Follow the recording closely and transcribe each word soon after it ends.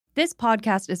This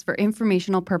podcast is for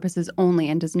informational purposes only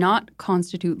and does not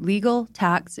constitute legal,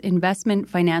 tax, investment,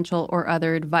 financial, or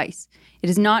other advice. It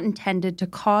is not intended to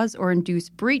cause or induce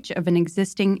breach of an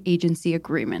existing agency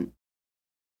agreement.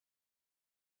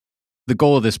 The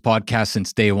goal of this podcast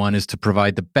since day one is to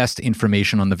provide the best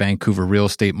information on the Vancouver real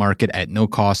estate market at no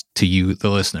cost to you, the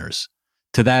listeners.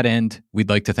 To that end, we'd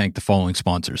like to thank the following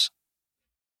sponsors.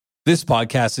 This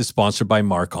podcast is sponsored by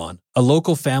Marcon, a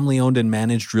local family-owned and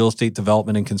managed real estate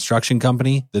development and construction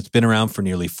company that's been around for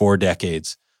nearly 4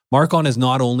 decades. Marcon is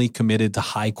not only committed to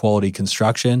high-quality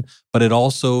construction, but it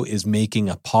also is making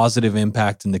a positive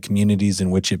impact in the communities in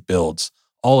which it builds,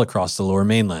 all across the Lower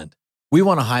Mainland. We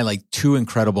want to highlight 2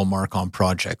 incredible Marcon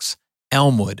projects.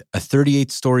 Elmwood, a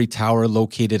 38-story tower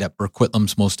located at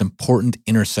Burquitlam's most important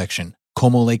intersection,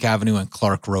 Como Lake Avenue and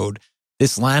Clark Road.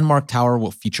 This landmark tower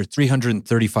will feature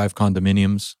 335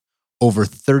 condominiums, over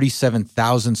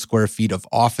 37,000 square feet of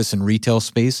office and retail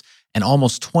space, and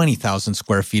almost 20,000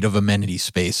 square feet of amenity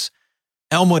space.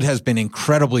 Elmwood has been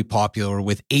incredibly popular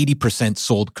with 80%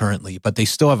 sold currently, but they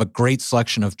still have a great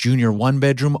selection of junior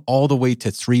 1-bedroom all the way to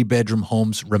 3-bedroom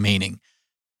homes remaining.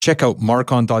 Check out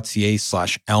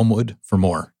marcon.ca/Elmwood for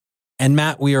more. And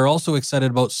Matt, we are also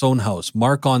excited about Sohn House,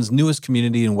 Marcon's newest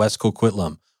community in West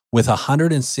Coquitlam. With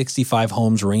 165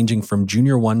 homes ranging from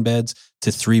junior 1-beds to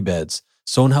 3-beds,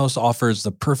 Sohn House offers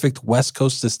the perfect West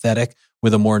Coast aesthetic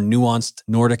with a more nuanced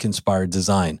Nordic-inspired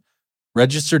design.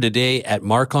 Register today at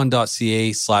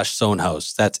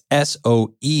marcon.ca/Sohnhaus. That's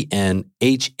SOENHAUS.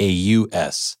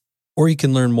 Or you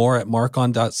can learn more at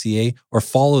marcon.ca or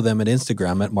follow them at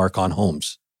Instagram at Marcon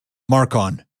Homes.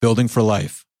 Marcon, building for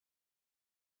life.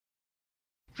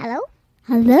 Hello?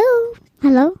 Hello?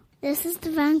 Hello? This is the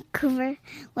Vancouver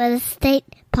Real Estate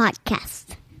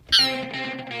Podcast.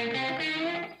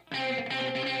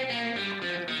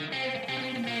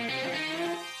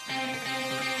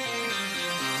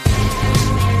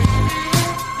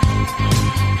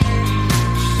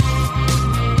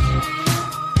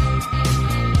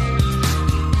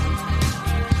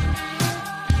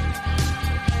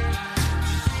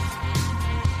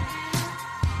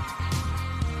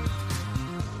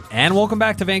 And welcome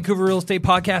back to Vancouver Real Estate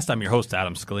Podcast. I'm your host,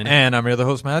 Adam Scalina. And I'm your other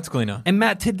host, Matt Scalina. And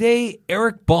Matt, today,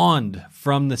 Eric Bond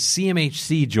from the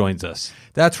CMHC joins us.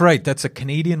 That's right. That's a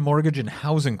Canadian Mortgage and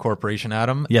Housing Corporation,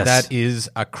 Adam. Yes. That is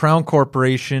a Crown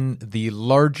Corporation, the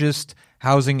largest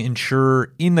housing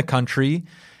insurer in the country.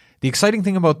 The exciting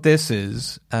thing about this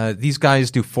is these guys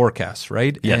do forecasts,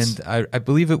 right? Yes. And I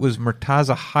believe it was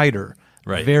Murtaza Haider,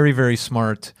 Right. very, very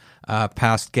smart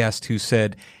past guest who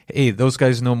said, hey, those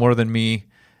guys know more than me.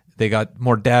 They got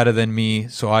more data than me,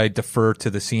 so I defer to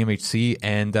the CMHC.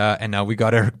 And now we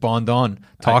got Eric Bond on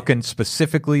talking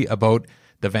specifically about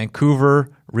the Vancouver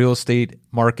real estate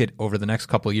market over the next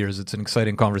couple of years. It's an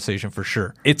exciting conversation for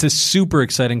sure. It's a super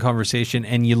exciting conversation,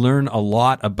 and you learn a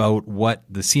lot about what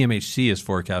the CMHC is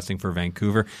forecasting for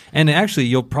Vancouver. And actually,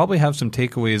 you'll probably have some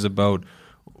takeaways about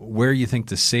where you think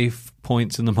the safe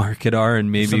points in the market are,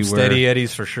 and maybe some steady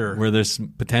eddies for sure, where there's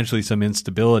potentially some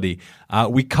instability.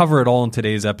 We cover it all in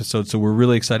today's episode, so we're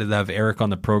really excited to have Eric on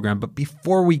the program. But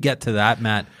before we get to that,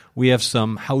 Matt, we have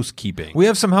some housekeeping.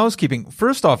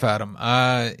 First off, Adam,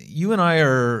 you and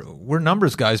we're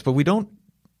numbers guys, but we don't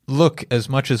look as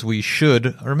much as we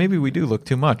should, or maybe we do look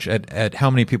too much at how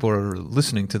many people are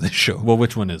listening to this show. Well,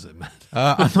 which one is it, Matt?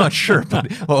 I'm not sure,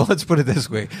 but well, let's put it this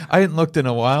way. I hadn't looked in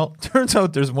a while. Turns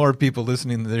out there's more people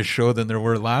listening to this show than there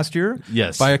were last year.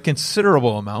 Yes. By a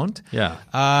considerable amount.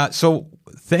 Yeah. So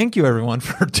thank you everyone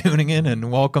for tuning in and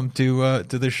welcome to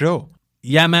the show.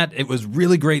 Yeah, Matt, it was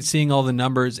really great seeing all the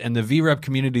numbers, and the VREP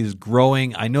community is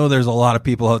growing. I know there's a lot of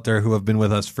people out there who have been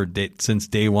with us since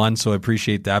day one, so I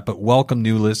appreciate that. But welcome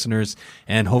new listeners,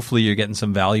 and hopefully you're getting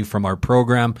some value from our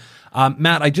program.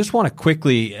 Matt, I just want to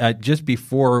quickly, just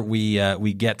before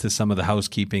we get to some of the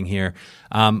housekeeping here,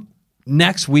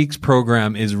 next week's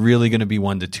program is really going to be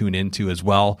one to tune into as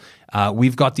well.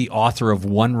 We've got the author of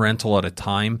One Rental at a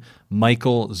Time,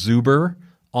 Michael Zuber,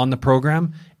 on the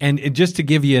program. And just to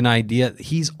give you an idea,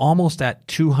 he's almost at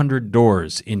 200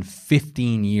 doors in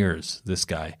 15 years, this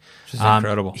guy. Which is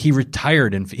incredible. He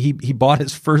retired, and he bought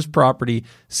his first property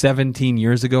 17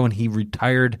 years ago, and he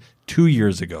retired 2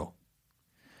 years ago.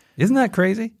 Isn't that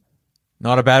crazy?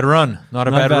 Not a bad run. Not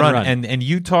a bad run. run. And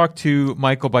you talked to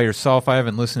Michael by yourself. I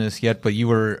haven't listened to this yet, but you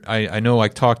were, I know I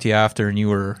talked to you after, and you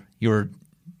were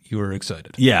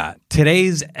excited. Yeah.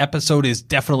 Today's episode is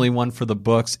definitely one for the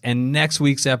books, and next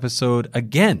week's episode,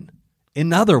 again,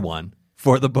 another one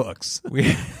for the books.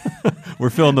 We're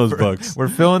filling those books. We're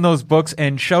filling those books.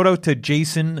 And shout out to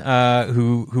Jason,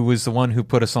 who was the one who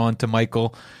put us on to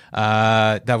Michael.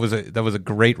 That was a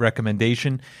great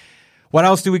recommendation. What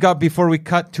else do we got before we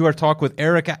cut to our talk with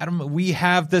Eric? Adam, we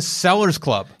have the Sellers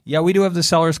Club. Yeah, we do have the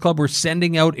Sellers Club. We're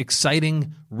sending out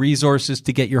exciting resources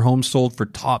to get your home sold for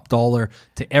top dollar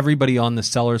to everybody on the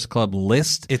Sellers Club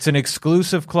list. It's an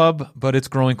exclusive club, but it's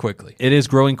growing quickly. It is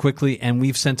growing quickly, and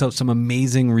we've sent out some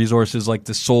amazing resources like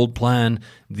the Sold Plan,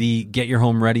 the Get Your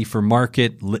Home Ready for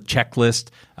Market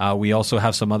checklist. We also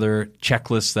have some other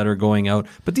checklists that are going out.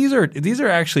 But these are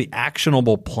actually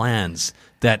actionable plans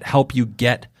that help you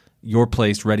get your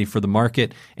place ready for the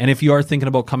market. And if you are thinking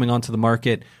about coming onto the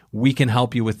market, we can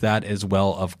help you with that as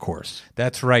well, of course.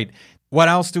 That's right. What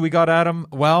else do we got, Adam?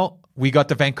 Well, we got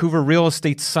the Vancouver Real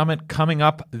Estate Summit coming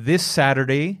up this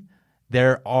Saturday.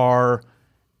 There are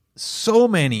so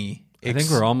many. I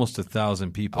think we're almost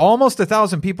 1,000 people. Almost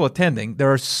 1,000 people attending.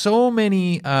 There are so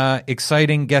many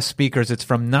exciting guest speakers. It's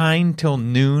from 9 till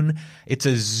noon. It's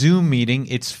a Zoom meeting.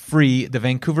 It's free. The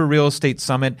Vancouver Real Estate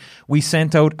Summit. We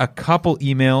sent out a couple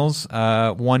emails,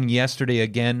 one yesterday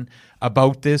again,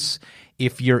 about this.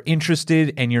 If you're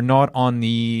interested and you're not on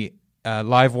the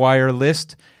Livewire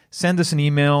list, send us an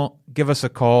email. Give us a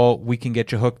call. We can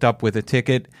get you hooked up with a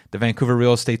ticket. The Vancouver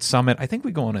Real Estate Summit. I think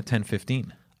we go on at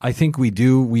 10:15. I think we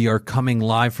do. We are coming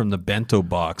live from the Bento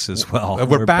Box as well.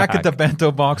 We're back at the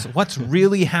Bento Box. What's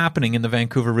really happening in the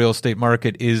Vancouver real estate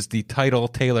market is the title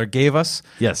Taylor gave us.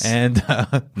 Yes. And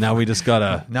now we just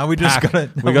gotta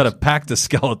pack the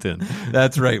skeleton.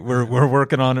 That's right. We're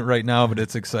working on it right now, but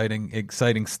it's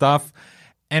exciting stuff.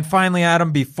 And finally,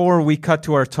 Adam, before we cut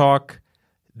to our talk,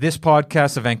 this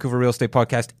podcast, the Vancouver Real Estate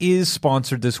Podcast, is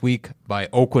sponsored this week by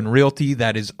Oakwyn Realty.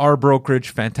 That is our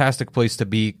brokerage. Fantastic place to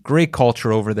be. Great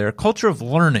culture over there. Culture of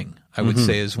learning, I would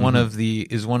say, is one of the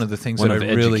things that I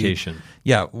really education.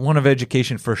 Yeah, one of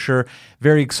education for sure.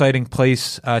 Very exciting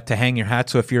place to hang your hat.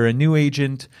 So if you're a new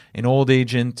agent, an old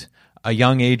agent, a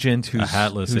young agent who's a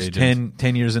hatless who's agent.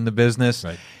 10 years in the business.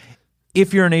 Right.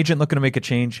 If you're an agent looking to make a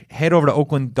change, head over to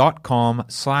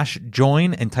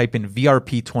oakwyn.com/join and type in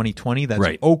VRP 2020. That's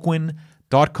right.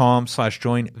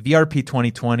 oakwyn.com/join VRP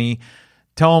 2020.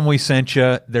 Tell them we sent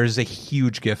you. There's a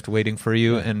huge gift waiting for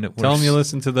you. And tell them you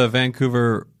listen to the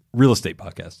Vancouver Real Estate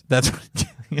Podcast. That's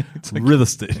it's like, real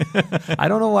estate. I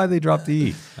don't know why they dropped the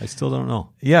E. I still don't know.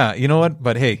 Yeah, you know what?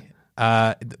 But hey,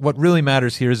 what really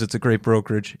matters here is it's a great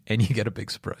brokerage and you get a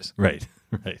big surprise. Right.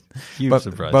 Right. Huge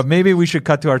surprise. But maybe we should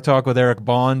cut to our talk with Eric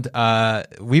Bond.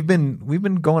 We've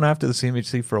been going after the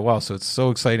CMHC for a while, so it's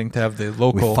so exciting to have the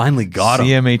local we finally got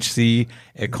CMHC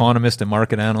economist and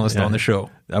market analyst on the show.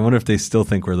 I wonder if they still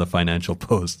think we're the Financial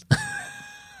Post.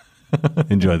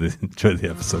 Enjoy the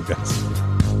episode, guys.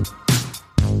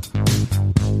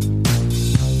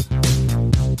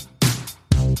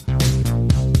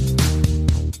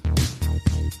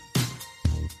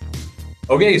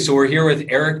 Okay, so we're here with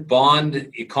Eric Bond,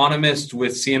 economist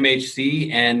with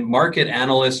CMHC and market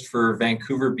analyst for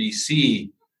Vancouver,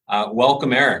 BC.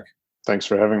 Welcome, Eric. Thanks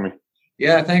for having me.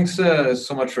 Yeah, thanks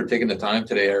so much for taking the time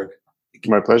today, Eric.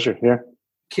 My pleasure, yeah.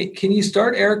 Can you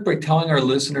start, Eric, by telling our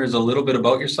listeners a little bit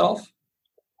about yourself?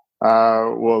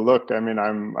 Well, look, I mean,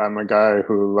 I'm a guy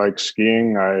who likes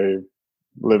skiing. I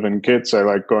live in Kits. I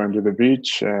like going to the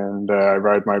beach, and I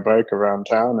ride my bike around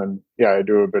town. And yeah, I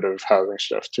do a bit of housing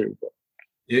stuff too. But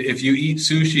if you eat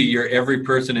sushi, you're every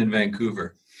person in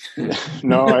Vancouver.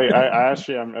 No, I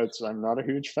actually I'm not a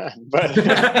huge fan, but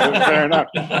fair enough.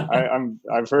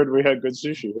 I've heard we had good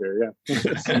sushi here.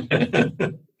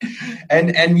 Yeah.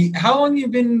 And how long have you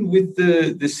been with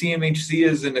the CMHC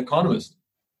as an economist?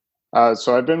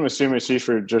 So I've been with CMHC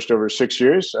for just over 6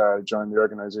 years. I joined the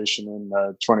organization in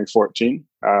 2014,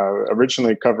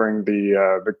 originally covering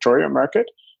the Victoria market,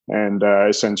 and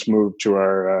I since moved to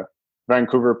our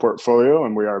Vancouver portfolio,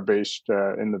 and we are based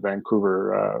in the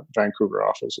Vancouver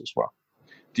office as well.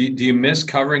 Do you miss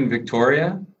covering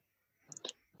Victoria?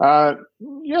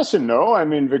 Yes and no. I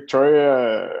mean,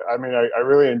 Victoria, I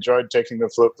really enjoyed taking the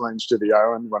float planes to the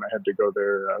island when I had to go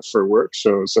there for work.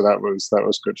 So that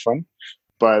was good fun.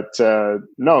 But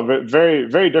no, very,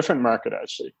 very different market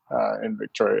actually in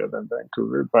Victoria than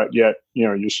Vancouver. But yet,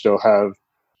 you still have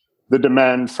the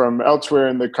demand from elsewhere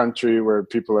in the country where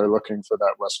people are looking for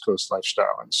that West Coast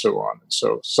lifestyle and so on. And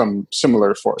so some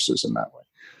similar forces in that way.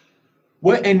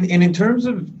 What and in terms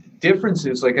of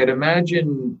differences, like I'd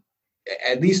imagine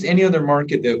at least any other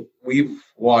market that we've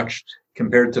watched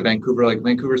compared to Vancouver, like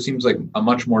Vancouver seems like a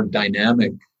much more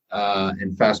dynamic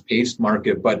and fast-paced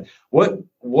market. But what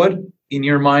in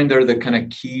your mind are the kind of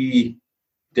key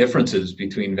differences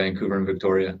between Vancouver and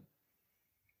Victoria?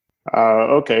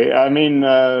 Okay. I mean,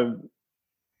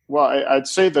 Well, I'd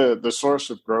say the source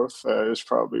of growth is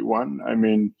probably one. I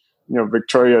mean,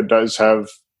 Victoria does have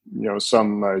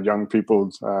some young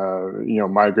people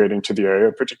migrating to the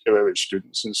area, particularly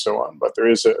students and so on. But there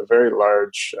is a very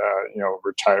large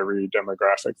retiree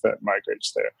demographic that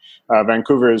migrates there.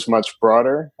 Vancouver is much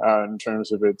broader in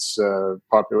terms of its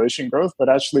population growth, but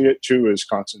actually it too is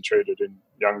concentrated in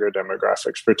younger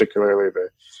demographics, particularly the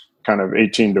kind of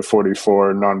 18 to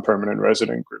 44 non-permanent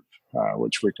resident group.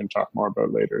 Which we can talk more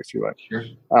about later if you like. Sure.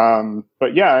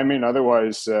 But yeah, I mean,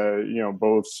 otherwise,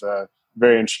 both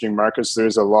very interesting markets.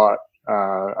 There's a lot,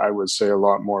 I would say, a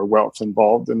lot more wealth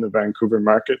involved in the Vancouver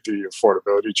market. The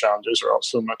affordability challenges are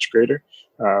also much greater,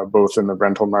 both in the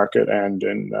rental market and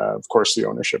in, of course, the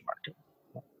ownership market.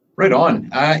 Right on.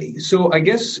 So I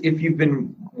guess if you've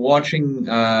been watching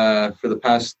for the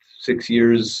past 6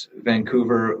 years,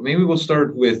 Vancouver, maybe we'll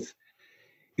start with,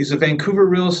 is the Vancouver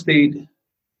real estate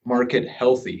market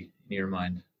healthy in your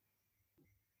mind?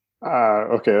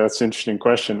 Okay, that's an interesting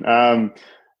question.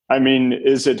 I mean,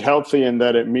 is it healthy in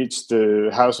that it meets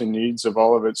the housing needs of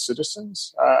all of its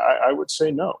citizens? I would say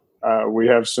no. We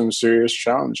have some serious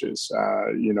challenges,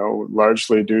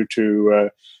 largely due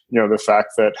to, the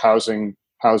fact that housing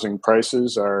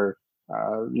prices are,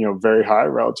 very high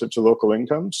relative to local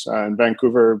incomes. In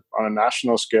Vancouver, on a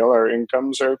national scale, our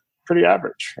incomes are pretty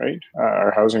average, right?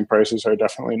 Our housing prices are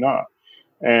definitely not.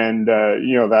 And,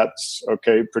 that's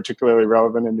okay, particularly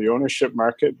relevant in the ownership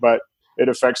market, but it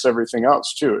affects everything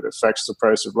else too. It affects the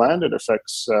price of land. It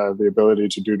affects the ability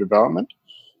to do development.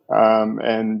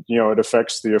 And, it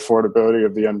affects the affordability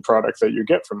of the end product that you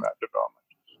get from that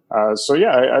development. So,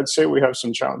 yeah, I'd say we have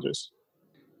some challenges.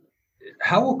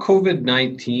 How will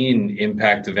COVID-19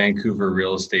 impact the Vancouver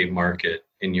real estate market,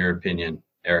 in your opinion,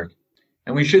 Eric?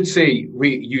 And we should say,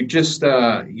 you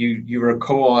were a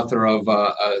co-author of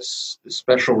a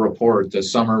special report, the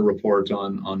summer report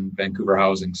on Vancouver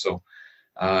housing. So,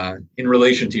 in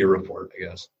relation to your report, I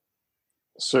guess.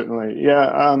 Certainly,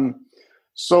 yeah.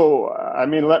 So, I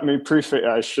mean, let me preface.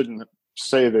 I shouldn't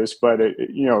say this, but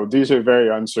these are very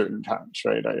uncertain times,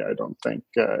 right? I don't think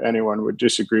anyone would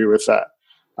disagree with that.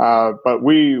 But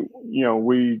we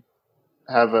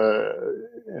have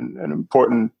an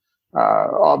important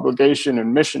obligation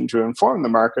and mission to inform the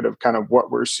market of kind of what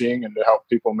we're seeing and to help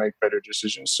people make better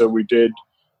decisions. So we did,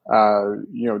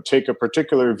 take a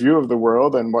particular view of the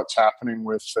world and what's happening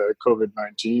with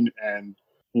COVID-19 and,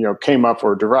 came up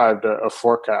or derived a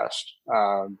forecast,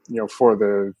 for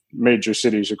the major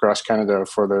cities across Canada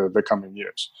for the coming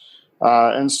years.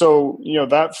 And so,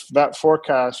 that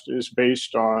forecast is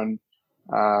based on,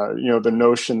 the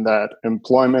notion that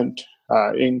employment,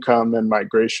 income and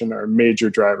migration are major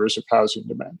drivers of housing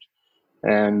demand.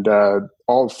 And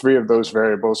all three of those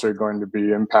variables are going to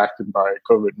be impacted by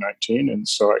COVID-19. And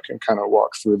so I can kind of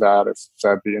walk through that if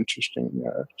that'd be interesting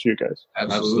to you guys.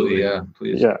 Absolutely, yeah,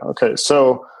 please. Yeah, okay.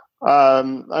 So,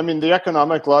 the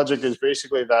economic logic is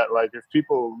basically that, like, if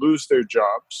people lose their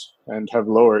jobs and have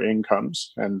lower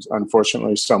incomes, and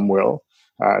unfortunately some will,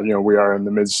 we are in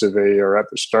the midst of or at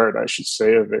the start, I should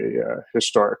say, of a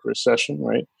historic recession,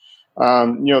 right?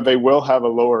 They will have a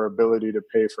lower ability to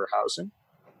pay for housing.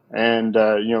 And,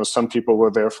 some people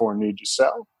will therefore need to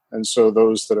sell. And so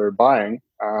those that are buying,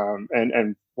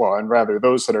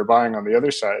 those that are buying on the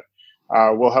other side,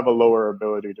 will have a lower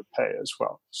ability to pay as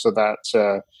well. So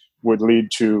that would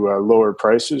lead to lower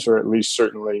prices, or at least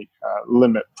certainly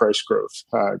limit price growth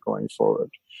going forward.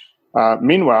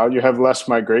 Meanwhile, you have less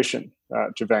migration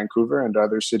to Vancouver and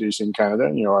other cities in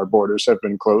Canada. Our borders have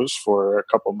been closed for a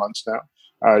couple months now.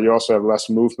 You also have less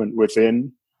movement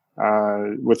within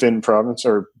province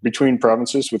or between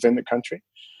provinces within the country.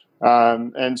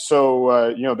 And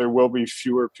so, there will be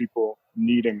fewer people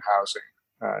needing housing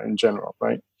in general,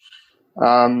 right?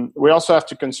 We also have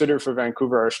to consider for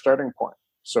Vancouver our starting point.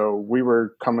 So we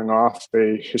were coming off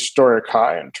a historic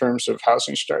high in terms of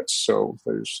housing starts. So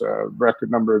there's a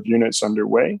record number of units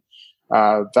underway.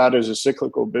 That is a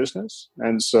cyclical business.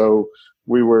 And so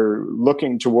we were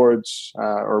looking towards,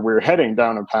 or we were heading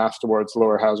down a path towards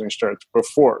lower housing starts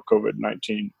before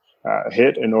COVID-19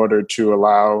 hit, in order to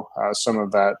allow some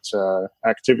of that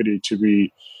activity to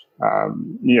be,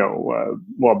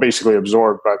 basically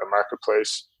absorbed by the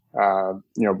marketplace,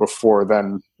 before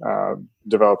then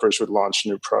developers would launch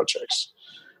new projects.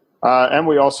 And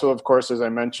we also, of course, as I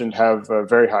mentioned, have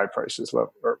very high prices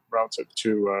relative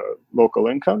to local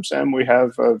incomes, and we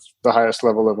have the highest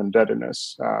level of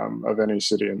indebtedness of any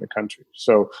city in the country.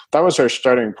 So that was our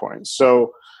starting point.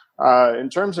 So, In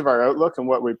terms of our outlook and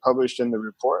what we published in the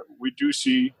report, we do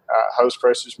see house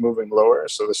prices moving lower.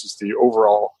 So this is the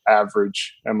overall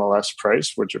average MLS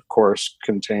price, which of course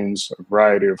contains a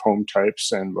variety of home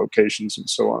types and locations and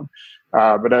so on.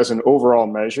 But as an overall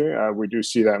measure, we do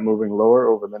see that moving lower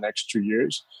over the next 2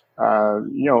 years.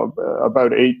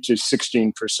 About 8 to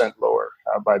 16% lower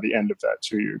by the end of that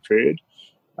 2-year period.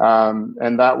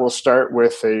 And that will start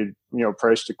with a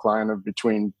price decline of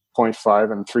between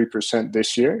 0.5 and 3%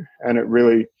 this year, and it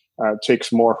really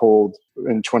takes more hold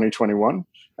in 2021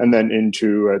 and then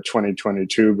into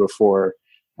 2022 before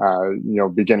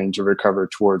beginning to recover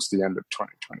towards the end of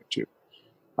 2022.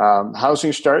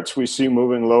 Housing starts we see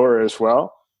moving lower as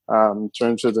well. In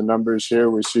terms of the numbers here,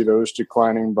 we see those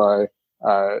declining by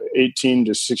 18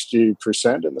 to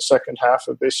 60% in the second half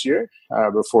of this year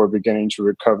before beginning to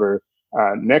recover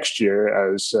next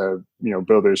year as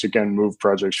builders again move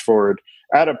projects forward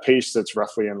at a pace that's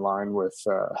roughly in line with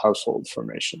household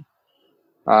formation.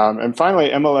 And finally,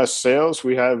 MLS sales,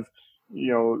 we have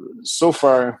so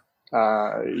far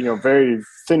very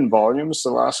thin volumes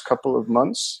the last couple of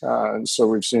months, and so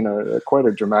we've seen quite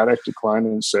a dramatic decline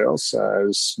in sales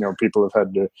as people have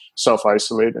had to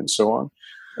self-isolate and so on,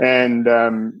 and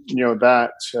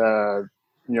that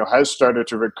has started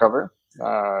to recover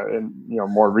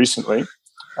more recently.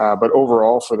 But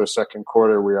overall, for the second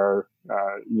quarter, we are,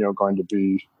 going to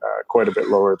be quite a bit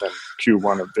lower than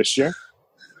Q1 of this year.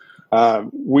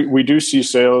 We do see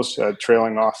sales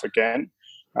trailing off again.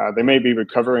 They may be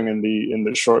recovering in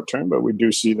the short term, but we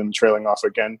do see them trailing off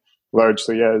again,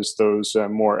 largely as those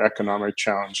more economic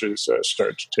challenges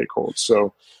start to take hold.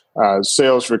 So,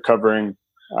 sales recovering,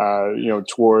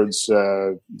 towards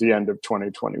the end of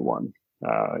 2021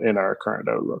 in our current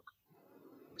outlook.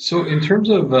 So in terms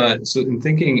of, in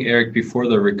thinking, Eric, before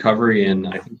the recovery in,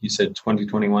 I think you said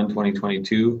 2021,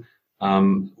 2022,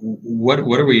 what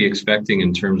are we expecting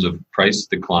in terms of price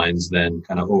declines then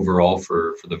kind of overall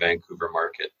for the Vancouver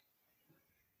market?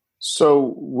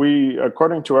 So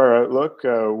according to our outlook,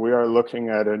 we are looking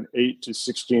at an 8 to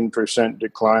 16%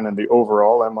 decline in the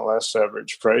overall MLS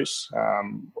average price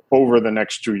over the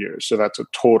next 2 years. So that's a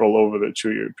total over the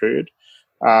 2-year period.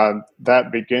 That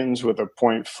begins with a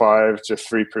 0.5 to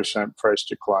 3% price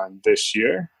decline this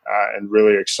year and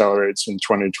really accelerates in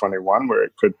 2021, where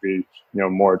it could be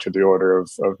more to the order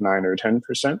of 9 or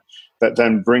 10%. That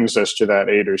then brings us to that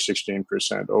 8 or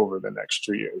 16% over the next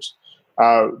 2 years.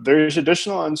 There's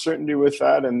additional uncertainty with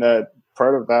that, and that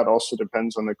part of that also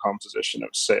depends on the composition of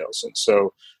sales. And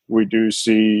so we do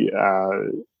see,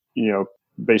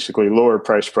 basically lower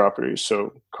price properties,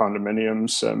 so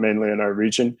condominiums mainly in our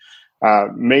region,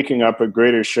 making up a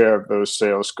greater share of those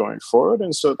sales going forward.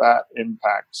 And so that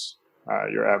impacts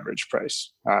your average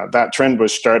price. That trend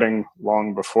was starting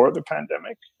long before the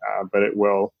pandemic, but it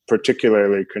will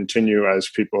particularly continue as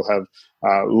people have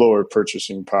lower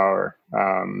purchasing power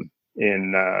over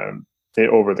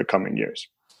the coming years.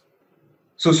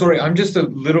 So sorry, I'm just a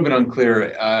little bit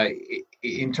unclear.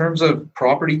 In terms of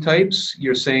property types,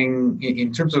 you're saying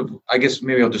in terms of, I guess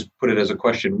maybe I'll just put it as a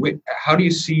question. How do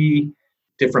you see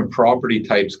different property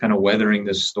types kind of weathering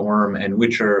this storm, and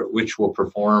which will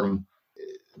perform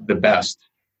the best?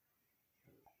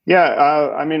 Yeah,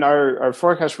 our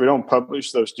forecast, we don't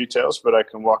publish those details, but I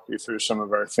can walk you through some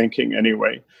of our thinking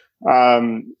anyway.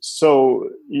 So,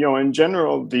 in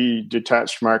general, the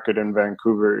detached market in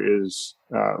Vancouver is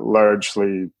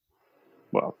largely,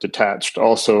 detached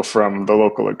also from the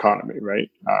local economy, right?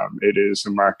 It is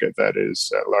a market that is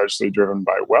largely driven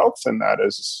by wealth, and that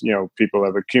is, people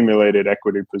have accumulated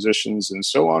equity positions and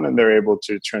so on, and they're able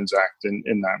to transact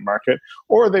in that market,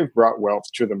 or they've brought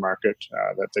wealth to the market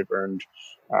that they've earned,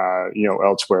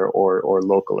 elsewhere or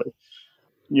locally.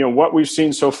 What we've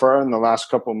seen so far in the last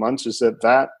couple of months is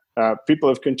that people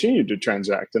have continued to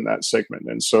transact in that segment,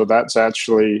 and so that's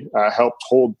actually helped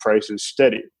hold prices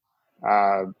steady.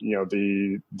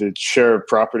 The share of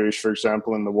properties, for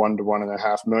example, in the 1 to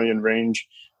 1.5 million range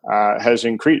has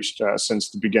increased since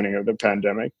the beginning of the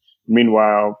pandemic.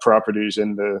 Meanwhile, properties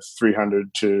in the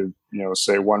 300 to,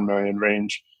 say 1 million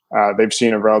range, they've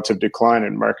seen a relative decline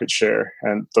in market share.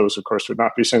 And those, of course, would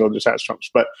not be single detached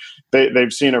homes, but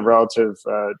they've seen a relative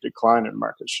decline in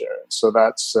market share. So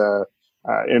that's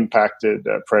impacted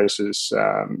prices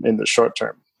in the short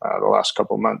term, the last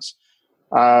couple of months.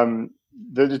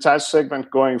 The detached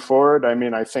segment going forward,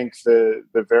 I think the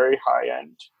very high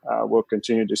end will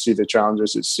continue to see the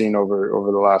challenges it's seen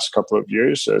over the last couple of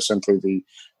years. Simply the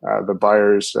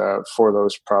buyers for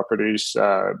those properties,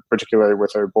 particularly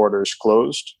with our borders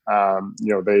closed,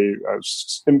 they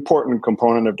important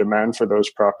component of demand for those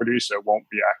properties that won't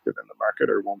be active in the market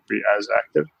or won't be as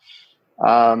active.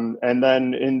 And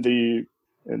then in the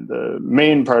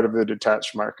main part of the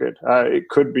detached market, it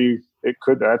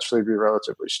could actually be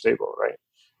relatively stable, right?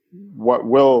 What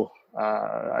will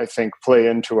I think play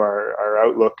into our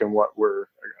outlook and what we're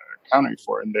accounting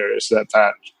for in there is that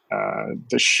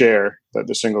the share that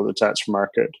the single detached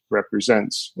market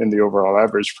represents in the overall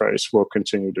average price will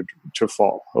continue to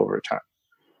fall over time.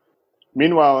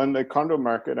 Meanwhile, in the condo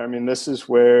market, I mean, this is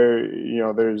where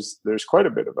there's quite a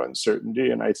bit of uncertainty,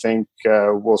 and I think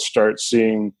we'll start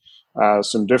seeing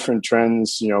some different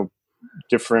trends.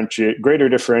 Greater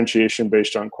differentiation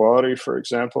based on quality, for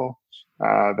example,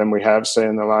 than we have, say,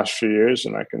 in the last few years,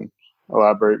 and I can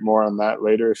elaborate more on that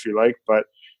later if you like. But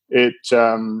it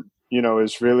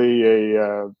is really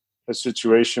a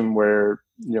situation where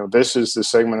this is the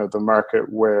segment of the market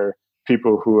where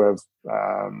people who have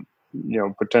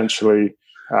potentially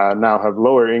now have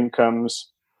lower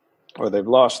incomes or they've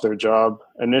lost their job.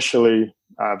 Initially,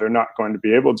 they're not going to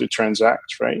be able to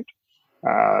transact, right?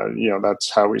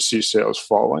 That's how we see sales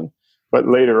falling. But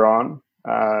later on,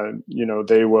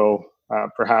 they will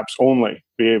perhaps only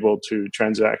be able to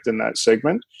transact in that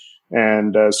segment.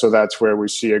 And so that's where we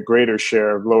see a greater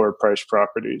share of lower price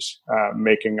properties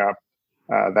making up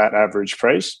that average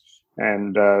price.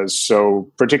 And so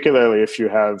particularly if you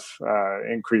have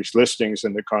increased listings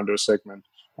in the condo segment,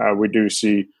 we do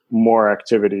see more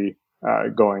activity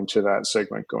going to that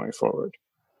segment going forward.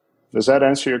 Does that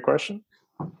answer your question?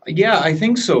 Yeah, I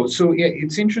think so. So yeah,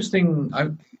 it's interesting.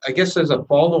 I guess as a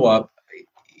follow-up,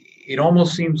 it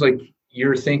almost seems like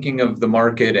you're thinking of the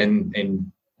market,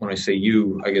 and when I say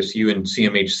you, I guess you and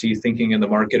CMHC thinking in the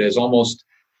market as almost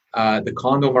the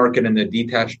condo market and the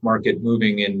detached market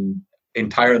moving in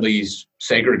entirely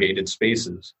segregated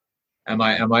spaces. Am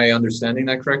I understanding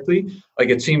that correctly? Like,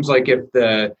 it seems like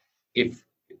if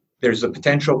there's a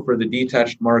potential for the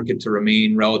detached market to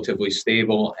remain relatively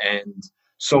stable, and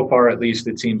so far at least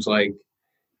it seems like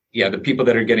the people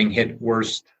that are getting hit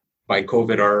worst by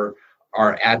COVID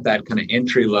are at that kind of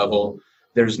entry level.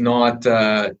 There's not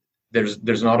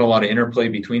there's not a lot of interplay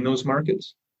between those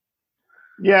markets.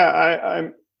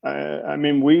 Yeah, I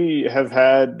mean, we have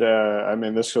had,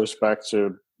 this goes back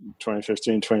to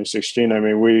 2015, 2016. I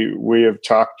mean, we have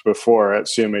talked before at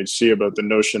CMHC about the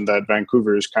notion that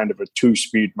Vancouver is kind of a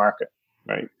two-speed market,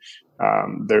 right?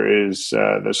 There is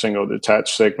the single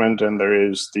detached segment and there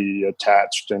is the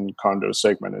attached and condo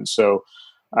segment. And so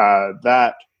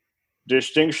that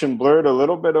distinction blurred a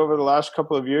little bit over the last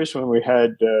couple of years when we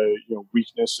had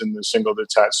weakness in the single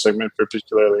detached segment,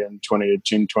 particularly in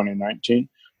 2018, 2019.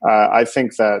 I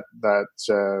think that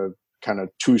kind of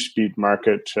two-speed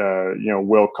market,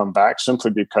 will come back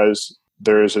simply because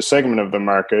there is a segment of the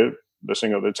market, the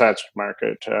single detached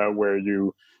market, where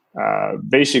you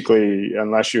basically,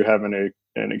 unless you have an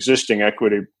existing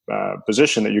equity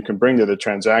position that you can bring to the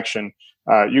transaction,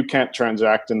 you can't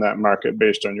transact in that market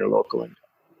based on your local income.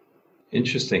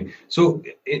 Interesting. So,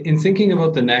 in thinking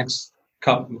about the next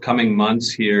coming months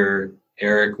here,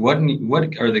 Eric, what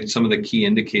are some of the key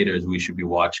indicators we should be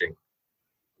watching?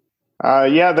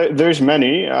 There's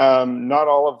many. Not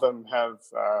all of them have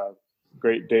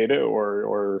great data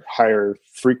or higher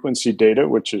frequency data,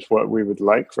 which is what we would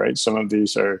like, right? Some of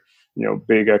these are,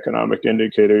 big economic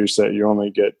indicators that you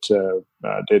only get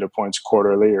data points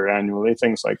quarterly or annually,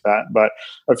 things like that. But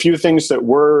a few things that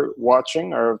we're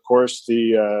watching are, of course,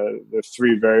 the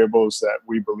three variables that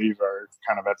we believe are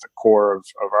kind of at the core of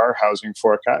our housing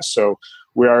forecast. So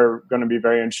we are going to be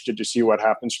very interested to see what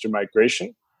happens to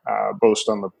migration, both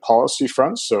on the policy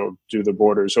front. So do the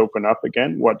borders open up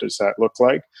again? What does that look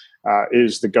like?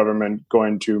 Is the government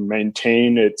going to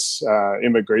maintain its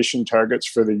immigration targets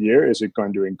for the year? Is it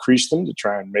going to increase them to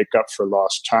try and make up for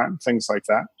lost time? Things like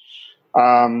that.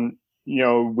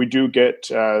 We do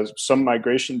get some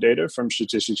migration data from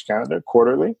Statistics Canada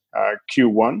quarterly.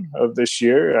 Q1 of this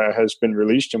year has been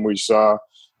released, and we saw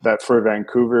that for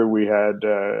Vancouver, we had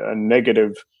a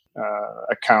negative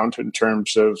account in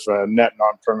terms of net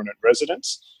non-permanent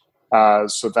residents.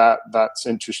 So that's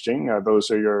interesting. Those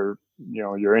are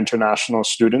your international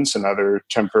students and other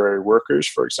temporary workers,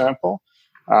 for example.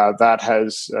 That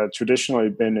has traditionally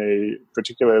been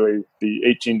particularly the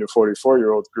 18 to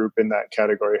 44-year-old group in that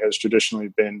category has traditionally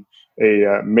been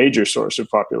a major source of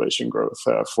population growth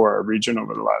for our region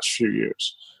over the last few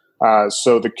years.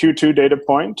 So the Q2 data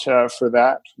point for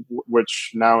that,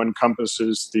 which now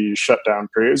encompasses the shutdown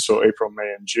period, so April,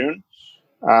 May, and June,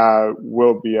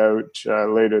 will be out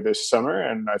later this summer.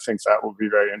 And I think that will be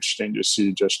very interesting to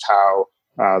see just how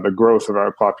the growth of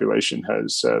our population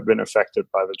has been affected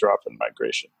by the drop in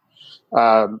migration.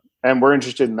 And we're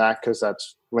interested in that because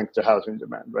that's linked to housing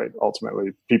demand, right?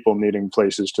 Ultimately, people needing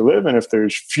places to live. And if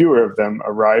there's fewer of them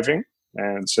arriving,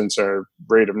 and since our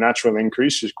rate of natural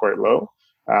increase is quite low,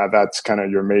 that's kind of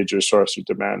your major source of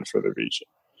demand for the region.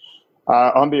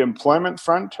 On the employment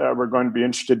front, we're going to be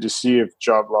interested to see if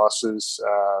job losses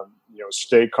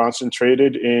stay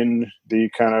concentrated in the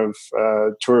kind of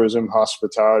tourism,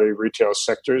 hospitality, retail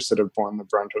sectors that have borne the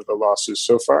brunt of the losses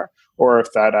so far, or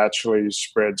if that actually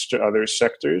spreads to other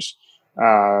sectors,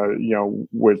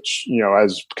 which,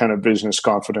 as kind of business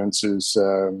confidence is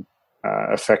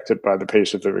affected by the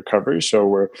pace of the recovery.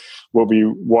 So we'll be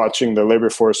watching the labor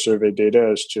force survey data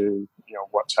as to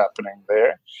what's happening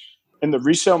there. In the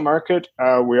resale market,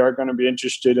 we are going to be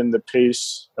interested in the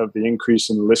pace of the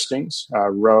increase in listings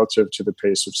relative to the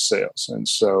pace of sales. And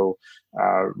so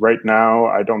right now,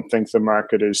 I don't think the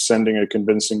market is sending a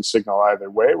convincing signal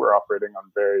either way. We're operating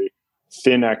on very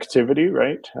thin activity,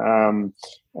 right?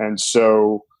 And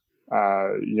so,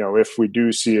 if we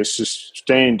do see a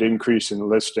sustained increase in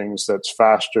listings that's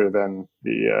faster than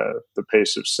the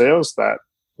pace of sales, that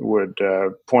would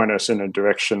point us in a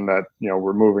direction that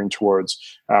we're moving towards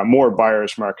more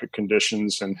buyers market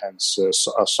conditions and hence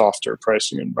a softer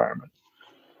pricing environment.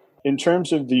 In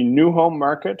terms of the new home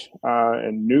market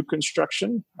and new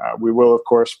construction, we will of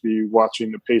course be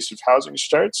watching the pace of housing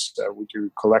starts. We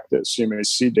do collect the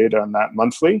CMHC data on that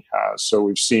monthly, so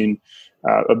we've seen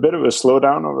a bit of a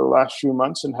slowdown over the last few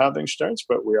months in housing starts,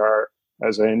 but we are,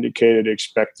 as I indicated,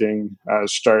 expecting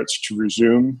starts to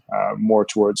resume more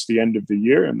towards the end of the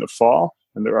year in the fall.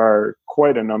 And there are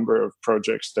quite a number of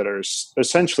projects that are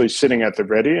essentially sitting at the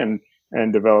ready,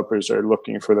 and developers are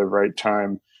looking for the right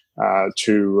time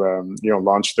to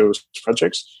launch those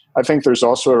projects. I think there's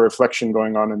also a reflection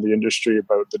going on in the industry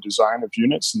about the design of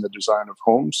units and the design of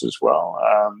homes as well,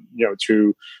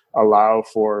 to allow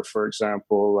for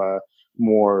example,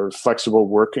 more flexible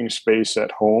working space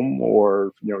at home,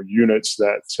 or units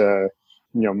that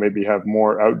maybe have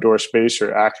more outdoor space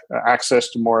or access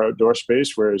to more outdoor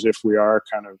space. Whereas if we are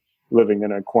kind of living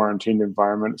in a quarantined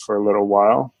environment for a little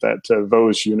while, that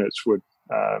those units would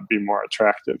be more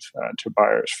attractive to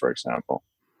buyers, for example.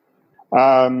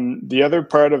 The other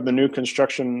part of the new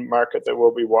construction market that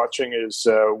we'll be watching is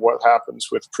what happens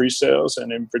with pre-sales,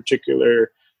 and in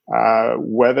particular,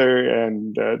 whether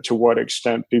and to what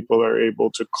extent people are able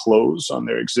to close on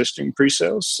their existing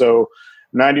pre-sales. So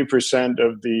 90%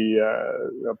 of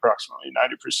approximately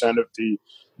 90% of the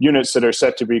units that are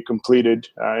set to be completed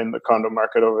in the condo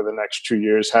market over the next 2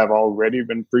 years have already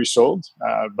been pre-sold,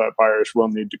 but buyers will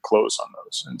need to close on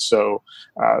those. And so,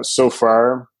 so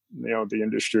far, the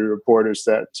industry report is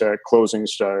that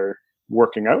closings are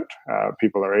working out.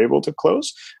 People are able to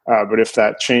close, but if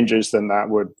that changes, then that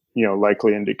would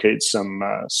likely indicate some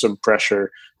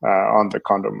pressure on the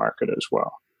condo market as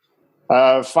well.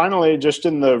 Finally, just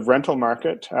in the rental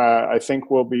market, I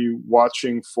think we'll be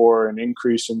watching for an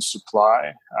increase in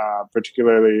supply,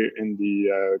 particularly in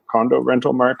the condo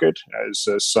rental market, as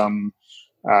some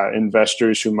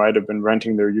investors who might have been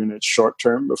renting their units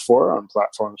short-term before on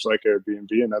platforms like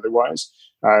Airbnb and otherwise,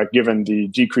 given the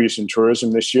decrease in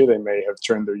tourism this year, they may have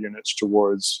turned their units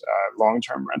towards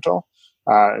long-term rental.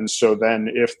 And so then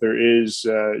if there is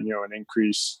an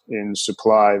increase in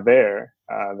supply there,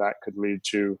 that could lead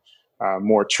to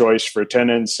more choice for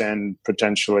tenants and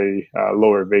potentially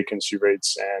lower vacancy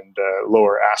rates and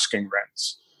lower asking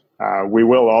rents. We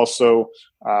will also,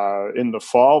 in the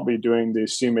fall, be doing the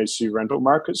CMHC rental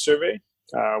market survey,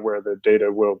 where the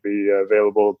data will be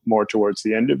available more towards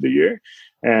the end of the year.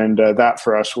 And that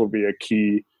for us will be a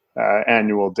key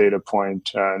annual data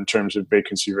point in terms of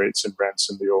vacancy rates and rents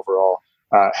and the overall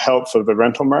health of the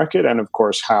rental market, and of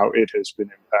course how it has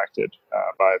been impacted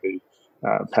by the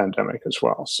pandemic as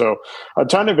well. So a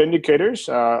ton of indicators,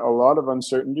 a lot of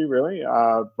uncertainty really,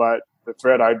 but the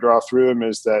thread I draw through them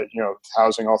is that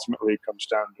housing ultimately comes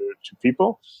down to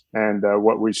people, and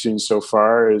what we've seen so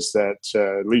far is that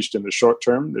at least in the short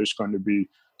term, there's going to be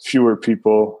fewer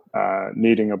people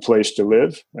needing a place to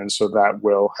live, and so that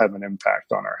will have an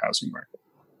impact on our housing market.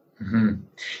 Mm-hmm.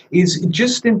 Is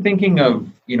just in thinking of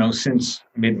since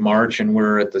mid-March and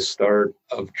we're at the start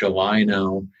of July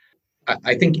now,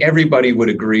 I think everybody would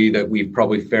agree that we've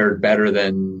probably fared better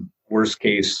than worst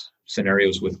case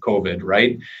scenarios with COVID,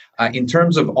 right? In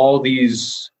terms of all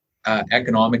these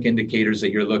economic indicators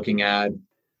that you're looking at,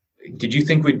 did you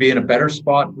think we'd be in a better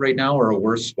spot right now or a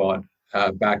worse spot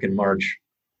back in March,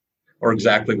 or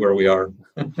exactly where we are?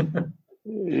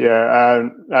 Yeah,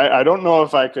 I don't know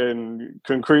if I can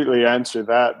concretely answer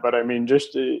that, but I mean,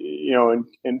 just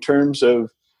in terms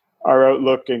of our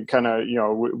outlook and kind of,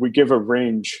 we give a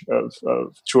range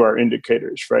of to our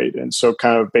indicators, right? And so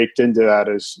kind of baked into that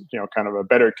is, kind of a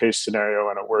better case scenario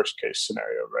and a worst case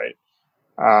scenario, right?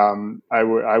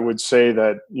 I would say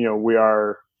that, we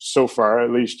are so far,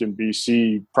 at least in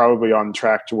BC, probably on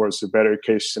track towards the better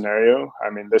case scenario.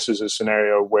 I mean, this is a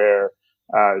scenario where,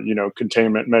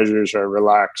 containment measures are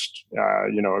relaxed,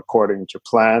 according to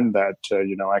plan, that,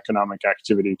 economic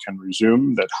activity can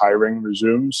resume, that hiring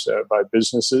resumes by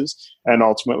businesses, and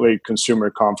ultimately consumer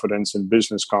confidence and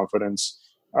business confidence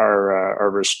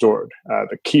are restored.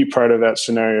 The key part of that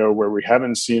scenario where we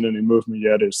haven't seen any movement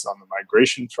yet is on the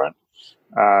migration front.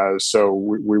 So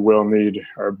we will need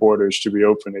our borders to be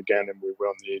open again, and we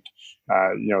will need,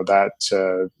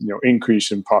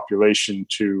 increase in population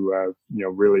to,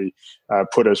 really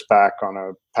put us back on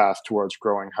a path towards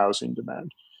growing housing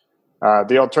demand.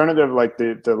 The alternative, like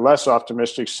the less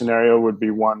optimistic scenario, would be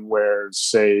one where,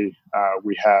 say,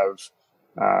 we have,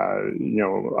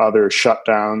 other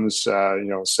shutdowns,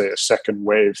 say a second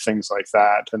wave, things like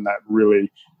that, and that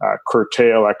really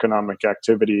curtail economic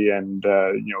activity and,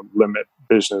 limit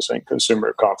business and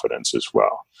consumer confidence as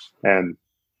well. And,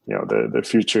 the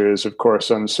future is, of course,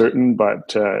 uncertain,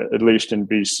 but at least in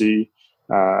BC,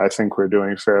 I think we're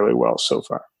doing fairly well so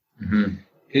far. Mm-hmm.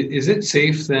 Is it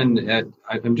safe then?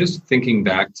 I'm just thinking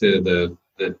back to the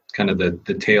kind of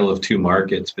the tale of two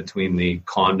markets between the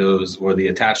condos or the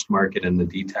attached market and the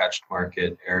detached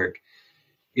market, Eric.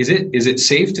 Is it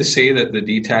safe to say that the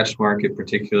detached market,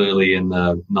 particularly in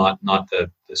the not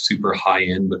the super high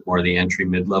end, but more the entry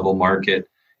mid-level market,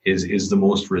 is the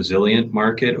most resilient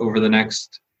market over the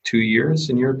next 2 years,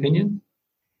 in your opinion?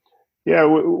 Yeah,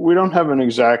 we don't have an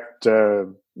exact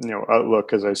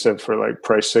outlook, as I said, for like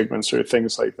price segments or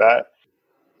things like that.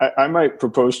 I might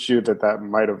propose to you that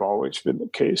might have always been the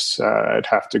case. I'd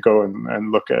have to go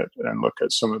and look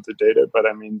at some of the data, but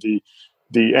I mean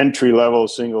the entry level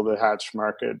single detached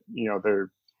market, their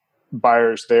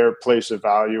buyers there place a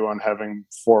value on having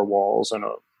four walls and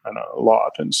a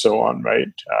lot and so on, right?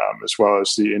 As well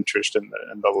as the interest in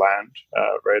the land,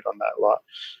 right, on that lot.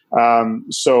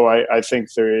 So I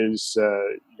think there is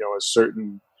a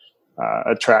certain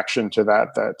attraction to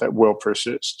that will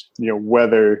persist.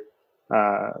 Whether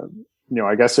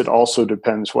I guess it also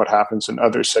depends what happens in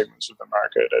other segments of the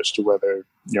market as to whether,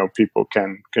 people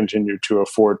can continue to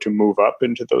afford to move up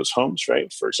into those homes,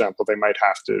 right? For example, they might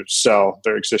have to sell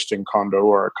their existing condo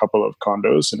or a couple of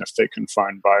condos. And if they can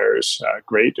find buyers,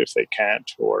 great. If they can't,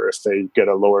 or if they get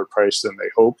a lower price than they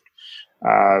hoped,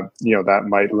 that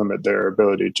might limit their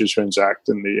ability to transact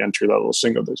in the entry-level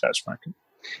single detached market.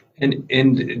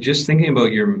 And just thinking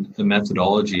about the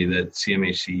methodology that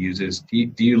CMHC uses,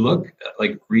 do you look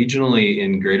like regionally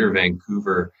in Greater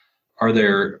Vancouver? Are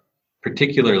there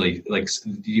particularly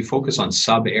do you focus on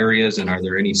sub areas, and are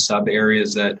there any sub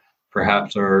areas that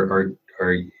perhaps are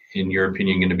in your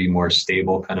opinion going to be more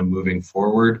stable, kind of moving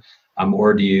forward?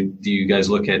 Or do you guys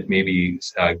look at maybe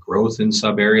growth in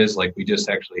sub areas? Like we just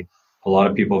actually, a lot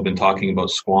of people have been talking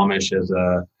about Squamish as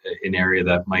an area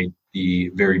that might be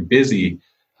very busy.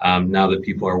 Now that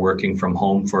people are working from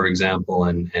home, for example,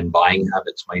 and buying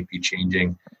habits might be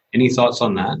changing. Any thoughts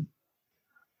on that?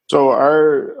 So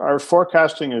our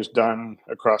forecasting is done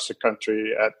across the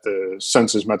country at the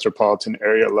census metropolitan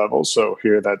area level. So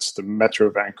here that's the Metro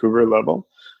Vancouver level.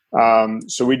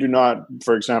 So we do not,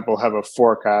 for example, have a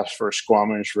forecast for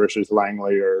Squamish versus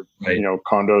Langley or, right,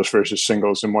 condos versus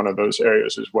singles in one of those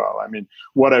areas as well. I mean,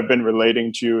 what I've been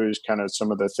relating to you is kind of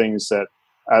some of the things that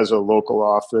as a local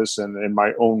office and in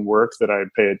my own work that I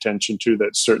pay attention to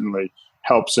that certainly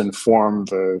helps inform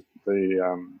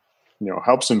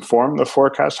helps inform the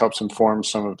forecast, helps inform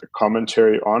some of the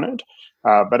commentary on it.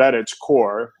 But at its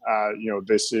core,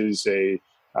 this is a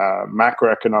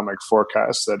macroeconomic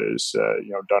forecast that is,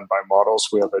 done by models.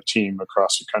 We have a team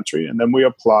across the country, and then we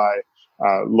apply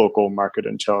local market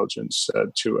intelligence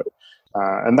to it.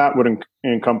 And that would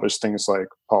encompass things like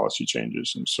policy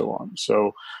changes and so on.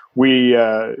 So we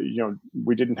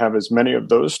didn't have as many of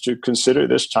those to consider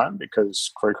this time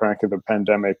because, quite frankly, the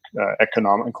pandemic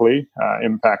economically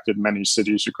impacted many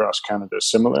cities across Canada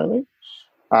similarly.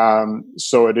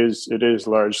 So it is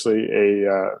largely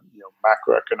a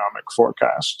macroeconomic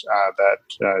forecast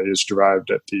that is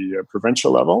derived at the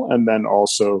provincial level, and then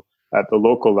also at the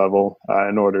local level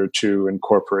in order to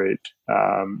incorporate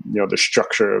the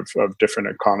structure of different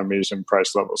economies and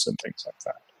price levels and things like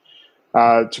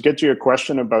that. To get to your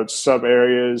question about sub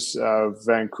areas of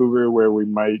Vancouver where we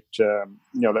might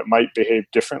that might behave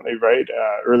differently, right?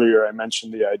 Earlier I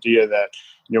mentioned the idea that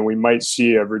we might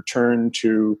see a return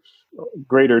to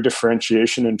greater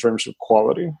differentiation in terms of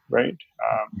quality, right?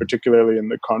 Particularly in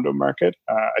the condo market.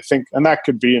 I think, and that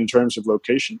could be in terms of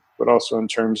location, but also in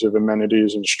terms of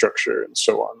amenities and structure and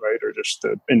so on, right? Or just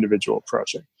the individual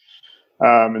project.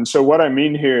 And so what I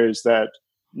mean here is that,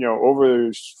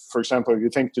 over, for example, if you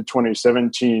think to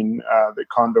 2017, the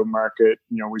condo market,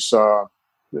 we saw,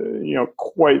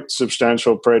 quite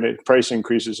substantial price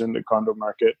increases in the condo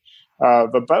market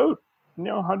of about,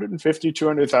 150,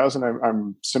 200,000.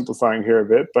 I'm simplifying here a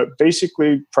bit, but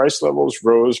basically price levels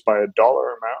rose by $1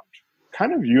 amount,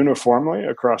 kind of uniformly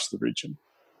across the region.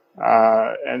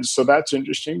 And so that's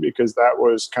interesting because that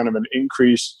was kind of an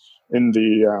increase in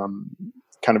the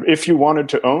kind of, if you wanted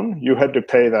to own, you had to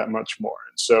pay that much more.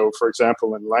 And so, for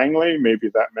example, in Langley, maybe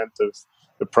that meant that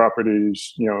the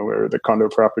properties, or the condo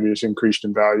properties increased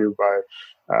in value by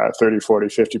 30, 40,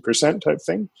 50% type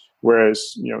thing.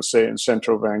 Whereas, say in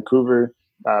central Vancouver,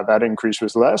 that increase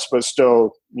was less, but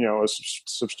still, a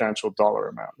substantial dollar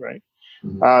amount, right?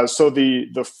 Mm-hmm. So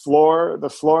the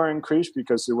floor increased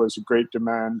because there was a great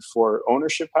demand for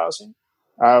ownership housing.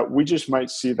 We just might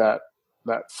see that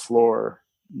floor,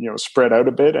 spread out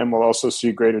a bit, and we'll also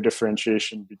see greater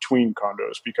differentiation between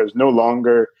condos because no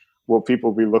longer will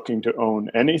people be looking to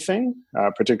own anything,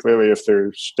 particularly if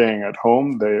they're staying at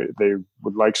home. They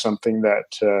would like something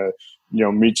that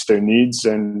meets their needs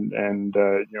and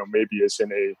maybe is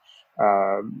in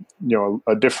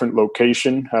a different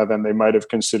location than they might have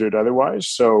considered otherwise.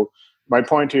 So my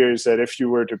point here is that if you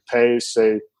were to pay,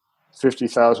 say,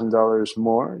 $50,000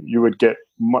 more, you would get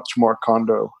much more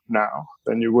condo now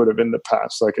than you would have in the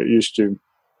past, like it used to.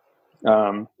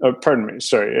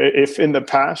 If in the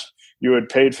past you had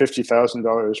paid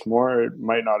 $50,000 more, it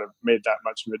might not have made that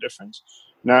much of a difference.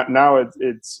 Now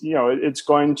it's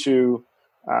going to,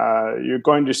 you're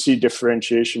going to see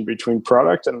differentiation between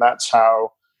product, and that's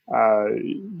how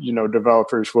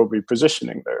developers will be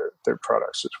positioning their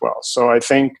products as well. So I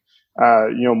think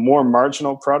more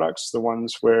marginal products, the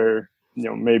ones where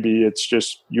maybe it's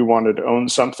just you wanted to own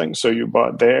something, so you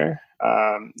bought there.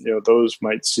 Those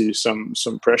might see some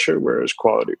pressure, whereas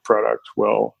quality product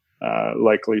will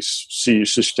likely see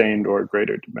sustained or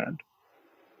greater demand.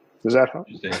 Does that help?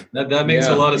 That makes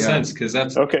a lot of sense because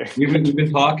that's okay. We've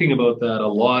been talking about that a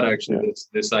lot actually. Yeah.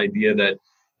 This idea that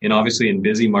obviously in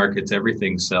busy markets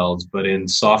everything sells, but in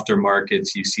softer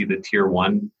markets you see the tier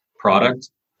one product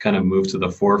kind of move to the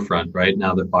forefront right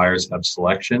now that buyers have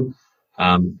selection.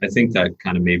 I think that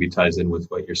kind of maybe ties in with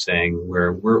what you're saying,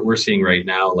 where we're seeing right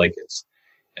now, like it's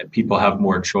people have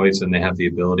more choice and they have the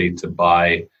ability to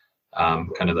buy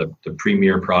kind of the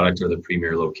premier product or the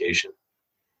premier location.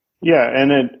 Yeah,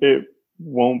 and it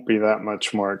won't be that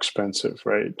much more expensive,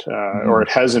 right? Mm-hmm. Or it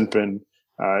hasn't been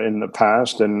in the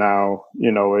past, and now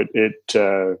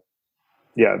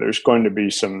there's going to be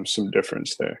some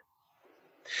difference there.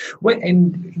 Well,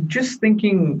 and just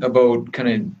thinking about kind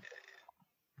of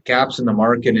gaps in the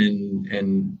market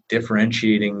and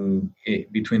differentiating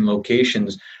between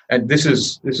locations, and this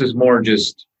is more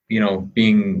just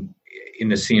being in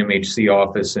the CMHC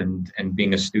office and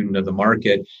being a student of the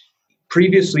market.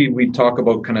 Previously, we talk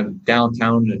about kind of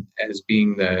downtown as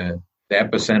being the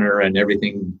epicenter and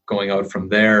everything going out from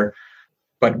there.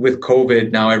 But with COVID,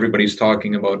 now everybody's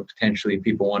talking about potentially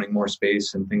people wanting more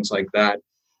space and things like that.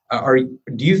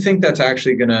 Do you think that's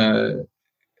actually going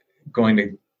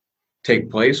to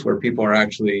take place where people are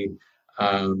actually,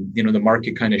 the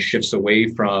market kind of shifts away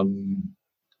from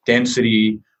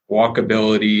density,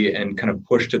 walkability, and kind of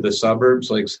push to the suburbs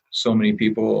like so many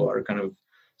people are kind of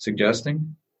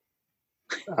suggesting?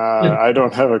 I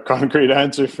don't have a concrete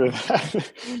answer for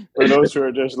that. For those who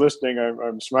are just listening,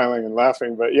 I'm smiling and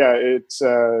laughing. But yeah, it's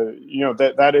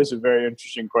that is a very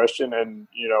interesting question, and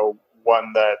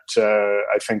one that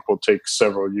I think will take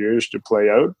several years to play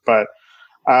out. But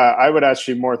I would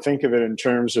actually more think of it in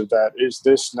terms of that: is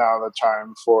this now the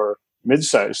time for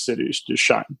mid-sized cities to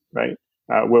shine? Right?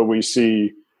 Will we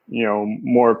see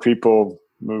more people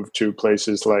move to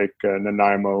places like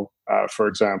Nanaimo, for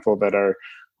example, that are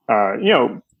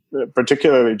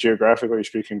particularly geographically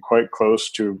speaking, quite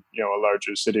close to, a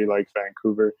larger city like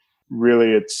Vancouver.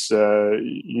 Really, it's,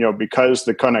 because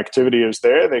the connectivity is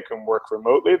there, they can work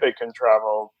remotely, they can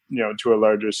travel, to a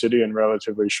larger city in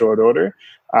relatively short order.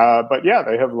 But yeah,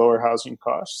 they have lower housing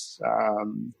costs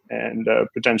and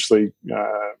potentially,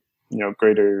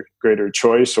 greater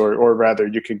choice, or rather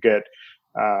you could get,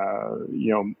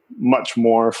 much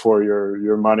more for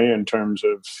your money in terms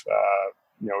of,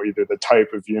 either the type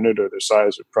of unit or the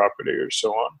size of property or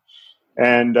so on.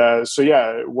 And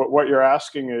what you're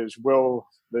asking is, will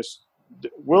this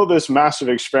will this massive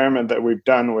experiment that we've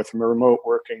done with remote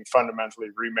working fundamentally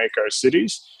remake our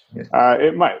cities? Yes.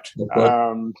 It might.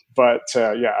 Okay. But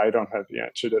I don't have the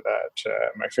answer to that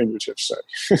at my fingertips. Sorry.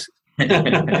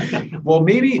 Well,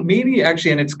 maybe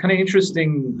actually, and it's kind of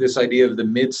interesting, this idea of the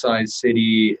mid-sized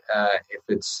city, if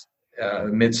it's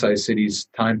mid-sized city's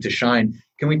time to shine.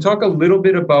 Can we talk a little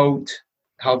bit about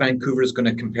how Vancouver is going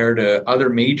to compare to other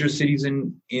major cities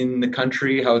in the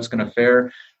country, how it's going to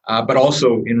fare, but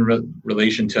also in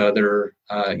relation to other,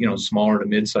 smaller to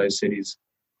mid-sized cities?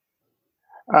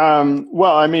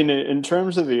 Well, I mean, in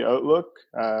terms of the outlook,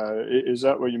 is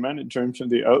that what you meant in terms of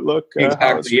the outlook?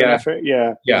 Exactly.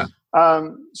 Yeah.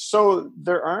 So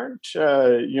there aren't,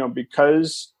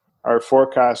 because our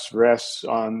forecast rests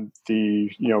on the,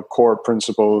 core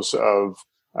principles of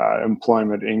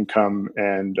employment, income,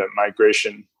 and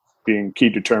migration being key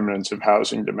determinants of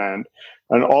housing demand.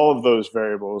 And all of those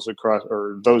variables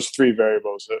those three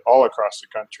variables all across the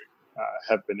country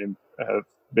have been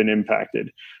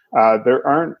impacted. There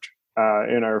aren't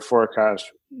in our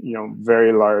forecast,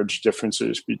 very large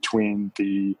differences between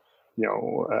the,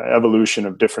 evolution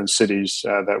of different cities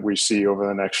that we see over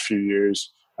the next few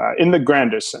years. In the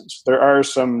grandest sense, there are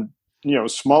some,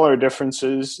 smaller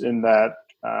differences in that,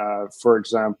 for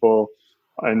example,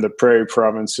 in the prairie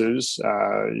provinces,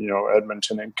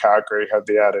 Edmonton and Calgary have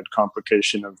the added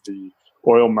complication of the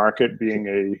oil market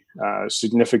being a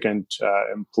significant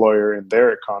employer in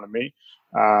their economy.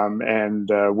 And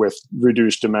with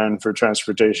reduced demand for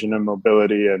transportation and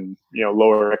mobility and,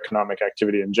 lower economic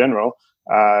activity in general,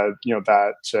 that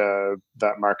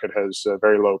market has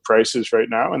very low prices right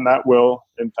now, and that will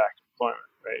impact employment,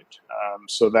 right?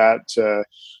 So that,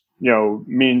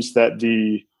 means that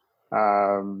the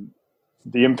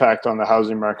impact on the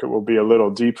housing market will be a little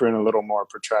deeper and a little more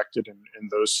protracted in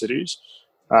those cities.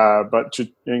 But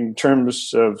in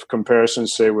terms of comparison,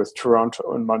 say, with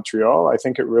Toronto and Montreal, I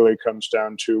think it really comes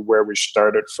down to where we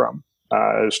started from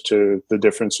as to the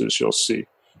differences you'll see.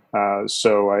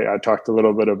 So I talked a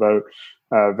little bit about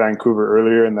Vancouver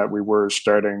earlier, in that we were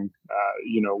starting,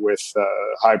 with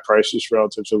high prices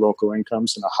relative to local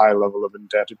incomes and a high level of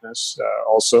indebtedness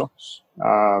also.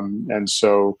 And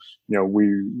so,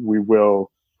 we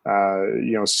will,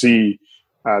 see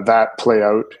that play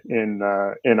out in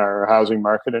our housing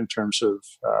market in terms of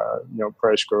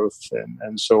price growth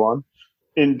and so on.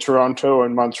 In Toronto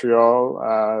and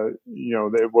Montreal,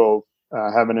 they will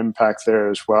have an impact there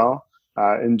as well.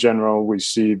 In general, we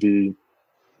see the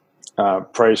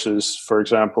prices, for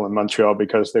example, in Montreal,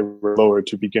 because they were lower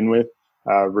to begin with,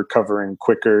 recovering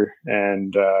quicker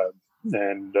and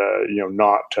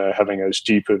not having as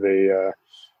deep of a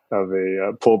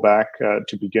pullback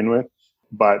to begin with.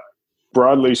 But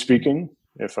broadly speaking,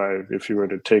 if you were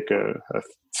to take a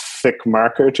thick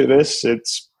marker to this,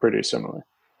 it's pretty similar.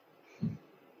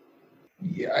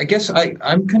 Yeah, I guess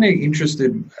I'm kind of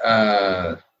interested,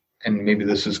 and maybe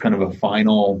this is kind of a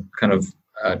final kind of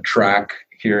track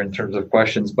here in terms of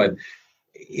questions, but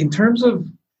in terms of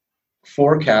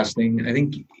forecasting, I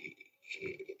think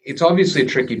it's obviously a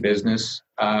tricky business.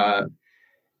 I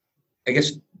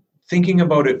guess thinking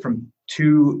about it from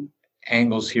two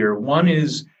angles here. One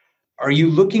is, are you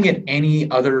looking at any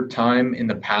other time in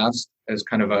the past as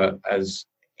kind of as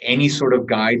any sort of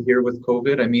guide here with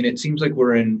COVID? I mean, it seems like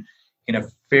we're in a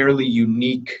fairly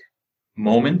unique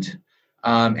moment,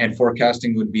 and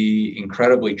forecasting would be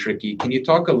incredibly tricky. Can you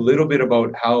talk a little bit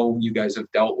about how you guys have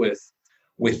dealt with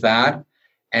that,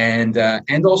 and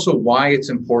also why it's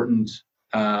important,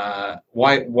 why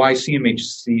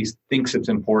CMHC thinks it's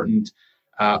important,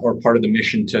 or part of the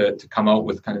mission to come out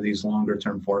with kind of these longer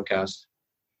term forecasts?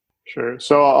 Sure.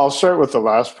 So I'll start with the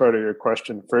last part of your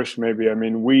question first, maybe. I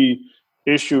mean, we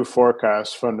issue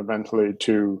forecasts fundamentally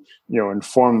to,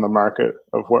 inform the market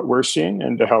of what we're seeing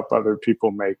and to help other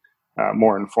people make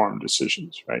more informed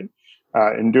decisions, right?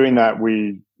 In doing that,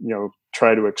 we,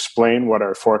 try to explain what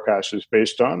our forecast is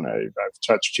based on. I've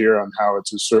touched here on how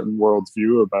it's a certain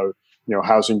worldview about,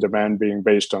 housing demand being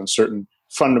based on certain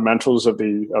fundamentals of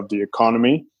the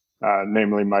economy,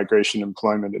 namely migration,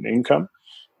 employment, and income.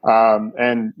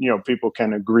 And people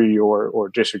can agree or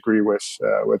disagree with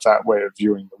that way of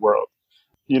viewing the world.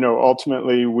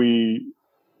 Ultimately, we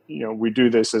do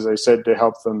this, as I said, to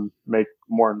help them make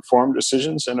more informed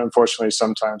decisions. And unfortunately,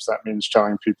 sometimes that means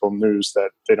telling people news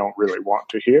that they don't really want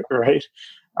to hear, right?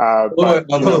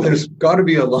 Although there's got to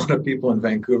be a lot of people in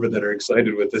Vancouver that are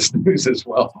excited with this news as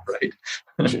well, right?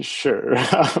 Sure.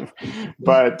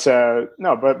 But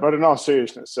in all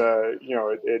seriousness,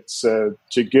 it's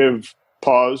to give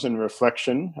pause and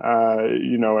reflection,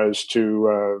 as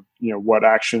to, what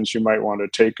actions you might want to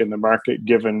take in the market,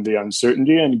 given the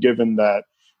uncertainty and given that,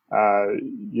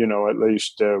 at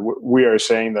least we are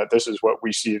saying that this is what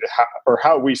we see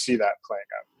how we see that playing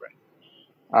out. Right.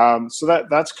 So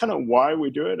that's kind of why we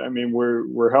do it. I mean,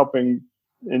 we're helping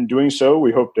in doing so.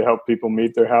 We hope to help people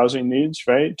meet their housing needs,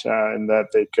 right, and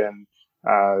that they can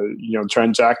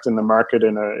transact in the market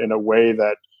in a way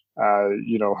that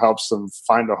helps them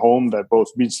find a home that both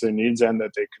meets their needs and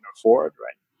that they can afford,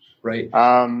 right.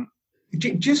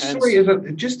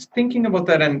 Just thinking about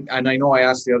that, and I know I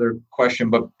asked the other question,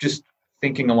 but just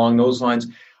thinking along those lines,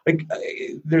 like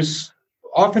there's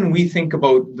often we think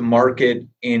about the market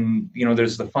in,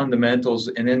 there's the fundamentals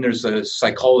and then there's the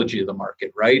psychology of the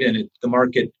market, right? And the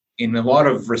market in a lot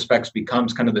of respects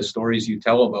becomes kind of the stories you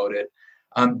tell about it.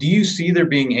 Do you see there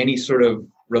being any sort of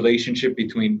relationship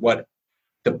between what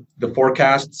the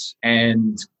forecasts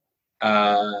and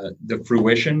the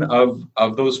fruition of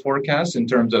those forecasts in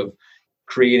terms of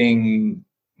creating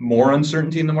more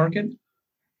uncertainty in the market?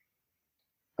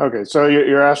 Okay, so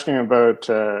you're asking about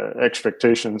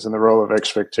expectations and the role of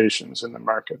expectations in the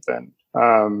market then,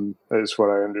 is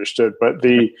what I understood. But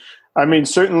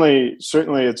certainly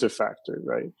it's a factor,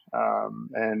 right?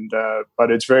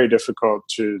 But it's very difficult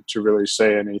to really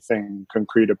say anything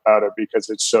concrete about it because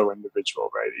it's so individual,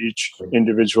 right? Each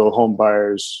individual home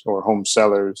buyer's or home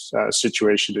seller's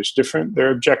situation is different.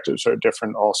 Their objectives are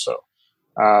different also.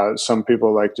 Some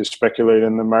people like to speculate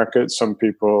in the market. Some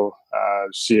people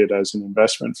see it as an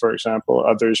investment, for example.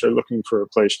 Others are looking for a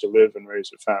place to live and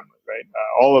raise a family, right?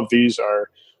 All of these are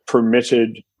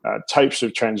permitted types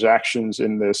of transactions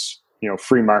in this,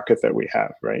 free market that we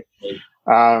have, right?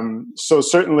 So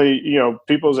certainly,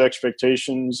 people's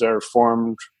expectations are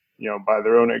formed, by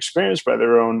their own experience, by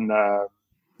their own,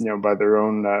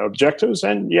 objectives,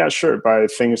 and yeah, sure, by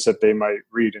things that they might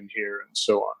read and hear and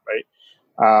so on, right?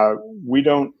 We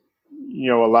don't,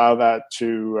 allow that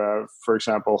to, for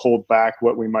example, hold back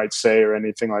what we might say or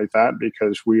anything like that,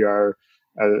 because we are,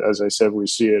 as I said, we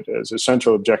see it as a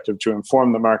central objective to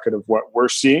inform the market of what we're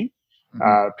seeing.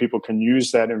 Mm-hmm. People can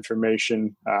use that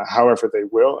information however they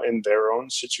will in their own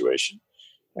situation,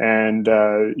 and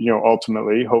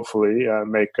ultimately, hopefully,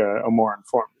 make a more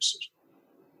informed decision.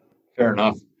 Fair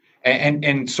enough.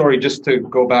 And sorry, just to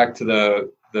go back to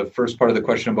the first part of the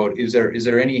question about is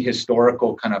there any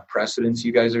historical kind of precedents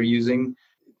you guys are using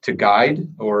to guide,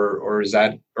 or is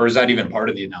that even part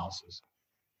of the analysis?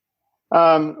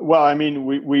 Well, I mean,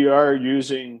 we are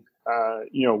using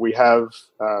we have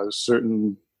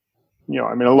certain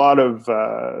a lot of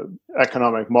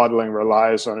economic modeling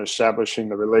relies on establishing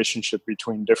the relationship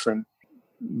between different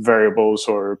variables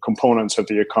or components of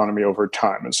the economy over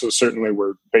time, and so certainly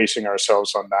we're basing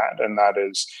ourselves on that, and that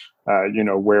is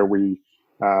where we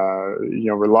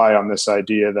rely on this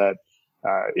idea that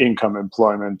income,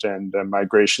 employment, and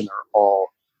migration are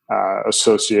all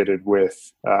associated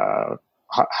with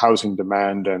housing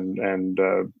demand, and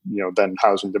then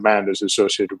housing demand is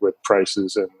associated with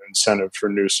prices and incentive for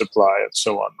new supply and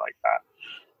so on like that.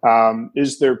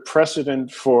 Is there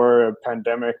precedent for a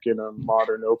pandemic in a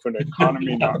modern open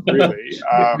economy? Not really.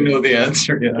 You know the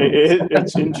answer. Yeah.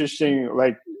 It's interesting.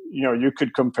 Like, you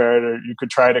could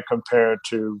try to compare it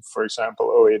to, for example,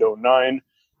 2008-09,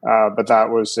 but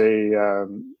that was a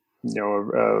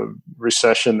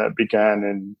recession that began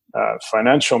in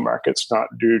financial markets, not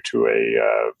due to a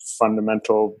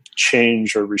fundamental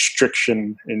change or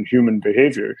restriction in human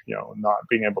behavior, not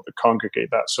being able to congregate,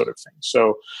 that sort of thing.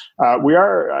 So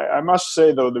I must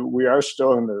say, though, that we are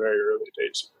still in the very early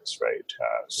days of this, right?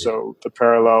 So the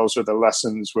parallels or the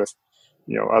lessons with,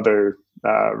 other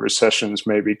recessions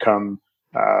may become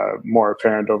more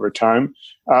apparent over time.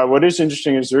 What is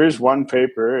interesting is there is one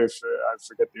paper, if I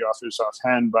forget the authors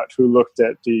offhand, but who looked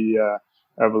at the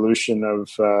evolution of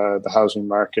the housing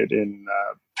market in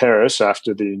Paris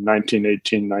after the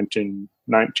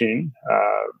 1918-1919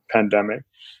 pandemic.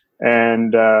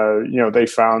 And, they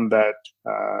found that,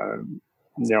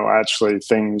 actually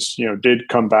things, did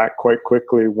come back quite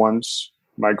quickly once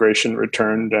migration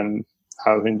returned and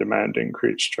housing demand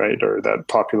increased, right? Or that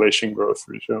population growth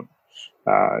resumed.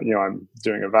 I'm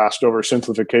doing a vast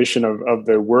oversimplification of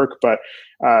their work, but,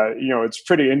 it's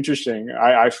pretty interesting.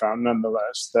 I found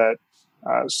nonetheless that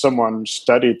someone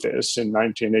studied this in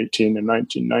 1918 and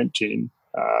 1919,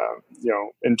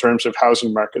 in terms of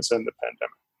housing markets and the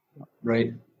pandemic.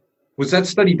 Right. Was that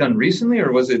study done recently,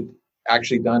 or was it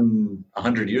actually done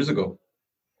 100 years ago?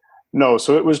 No,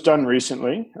 so it was done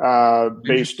recently,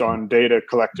 based on data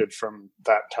collected from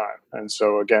that time. And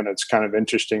so again, it's kind of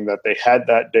interesting that they had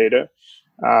that data,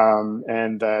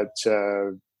 and that,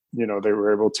 they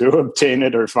were able to obtain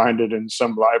it or find it in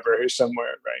some library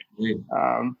somewhere, right?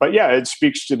 But yeah, it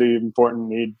speaks to the important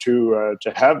need to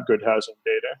have good housing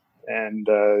data, And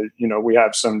we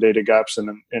have some data gaps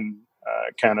in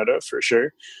Canada for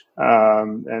sure.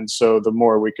 And so the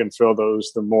more we can fill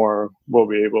those, the more we'll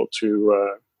be able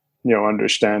to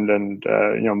understand and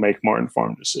make more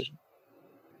informed decisions.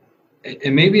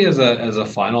 And maybe as a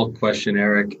final question,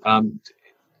 Eric,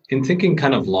 in thinking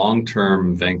kind of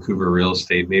long-term Vancouver real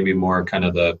estate, maybe more kind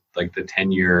of the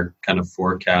 10-year kind of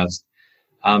forecast.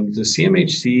 The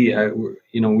CMHC,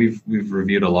 we've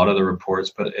reviewed a lot of the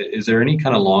reports, but is there any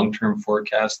kind of long-term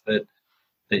forecast that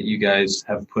you guys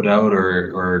have put out,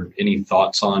 or any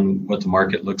thoughts on what the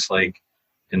market looks like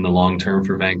in the long term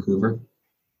for Vancouver?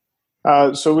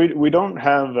 So we don't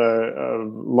have a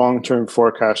long-term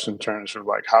forecast in terms of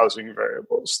like housing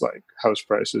variables, like house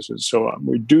prices and so on.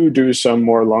 We do some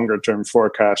more longer-term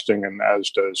forecasting, and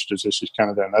as does Statistics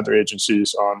Canada and other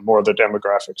agencies, on more the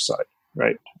demographic side,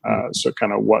 right? So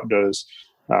kind of what does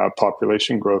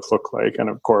population growth look like? And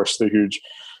of course, the huge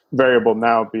variable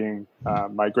now being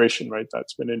migration, right?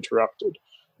 That's been interrupted.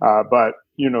 But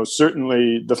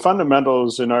certainly the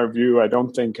fundamentals, in our view, I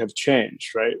don't think have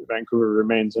changed, right? Vancouver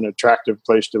remains an attractive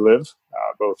place to live,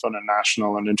 both on a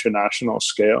national and international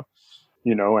scale,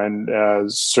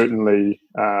 and certainly,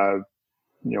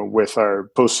 with our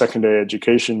post-secondary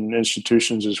education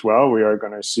institutions as well, we are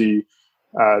going to see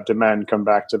demand come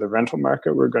back to the rental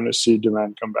market. We're going to see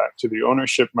demand come back to the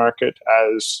ownership market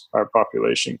as our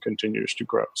population continues to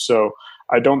grow. So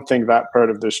I don't think that part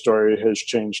of the story has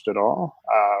changed at all.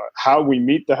 How we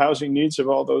meet the housing needs of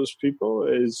all those people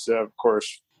is, of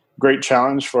course, great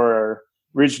challenge for our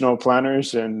regional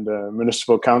planners and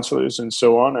municipal councillors and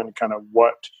so on, and kind of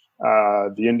what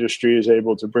the industry is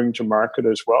able to bring to market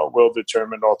as well will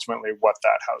determine ultimately what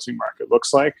that housing market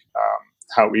looks like,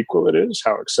 how equal it is,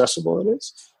 how accessible it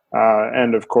is,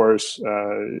 and of course,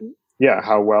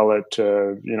 how well it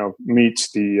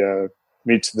meets the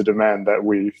demand that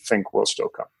we think will still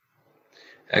come.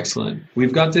 Excellent.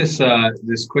 We've got this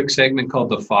quick segment called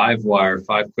the 5 Wire,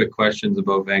 5 quick questions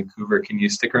about Vancouver. Can you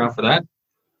stick around for that?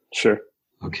 Sure.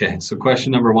 Okay. So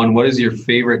question number 1, what is your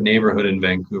favorite neighborhood in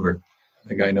Vancouver? I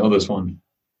think I know this one.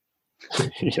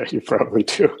 Yeah, you probably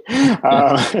do.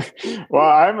 Well,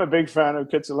 I'm a big fan of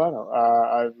Kitsilano.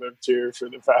 I've lived here for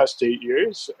the past 8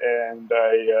 years, and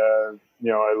I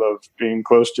love being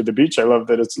close to the beach. I love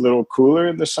that it's a little cooler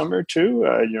in the summer too.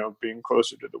 Being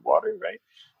closer to the water, right?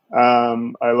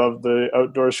 I love the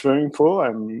outdoor swimming pool.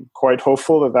 I'm quite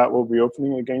hopeful that will be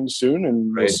opening again soon,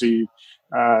 and we'll see,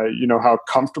 how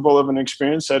comfortable of an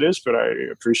experience that is. But I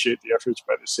appreciate the efforts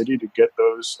by the city to get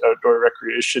those outdoor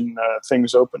recreation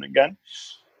things open again.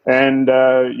 And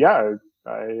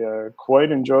I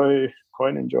quite enjoy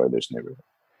this neighborhood.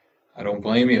 I don't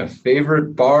blame you. A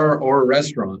favorite bar or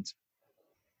restaurant?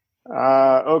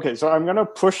 Okay, so I'm going to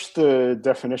push the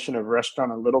definition of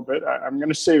restaurant a little bit. I'm going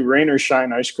to say Rain or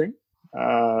Shine Ice Cream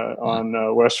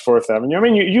on West 4th Avenue. I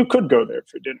mean, you could go there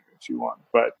for dinner if you want,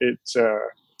 but it's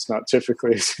not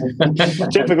typically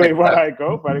what I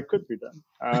go, but it could be done.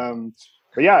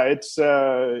 But yeah, it's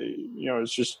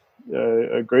it's just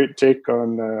a great take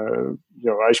on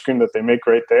ice cream that they make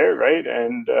right there, right?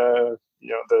 And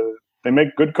they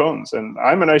make good cones, and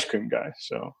I'm an ice cream guy,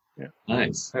 so. Yeah.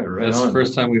 Nice. Right. That's the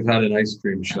first time we've had an ice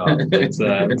cream shop.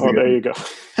 There you go.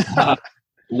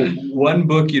 One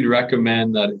book you'd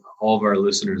recommend that all of our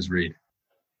listeners read?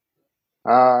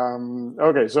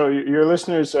 Okay, so your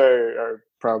listeners are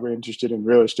probably interested in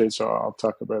real estate, so I'll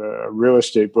talk about a real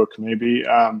estate book maybe.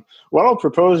 What I'll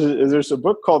propose is there's a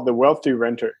book called The Wealthy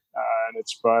Renter, and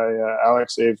it's by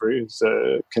Alex Avery. He's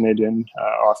a Canadian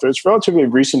author. It's a relatively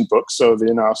recent book, so the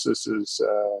analysis is...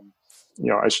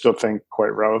 I still think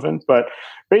quite relevant. But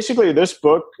basically this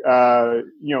book,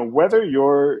 whether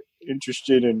you're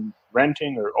interested in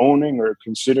renting or owning or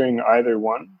considering either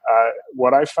one,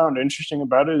 what I found interesting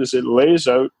about it is it lays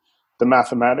out the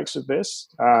mathematics of this,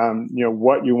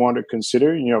 what you want to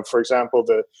consider. For example,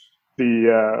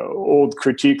 the old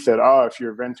critique that, if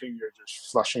you're renting, you're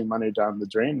just flushing money down the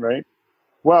drain, right?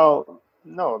 Well,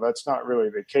 no, that's not really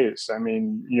the case. I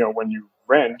mean, when you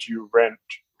rent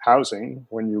housing.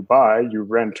 When you buy, you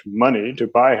rent money to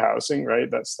buy housing, right?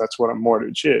 That's what a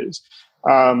mortgage is.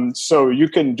 So you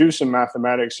can do some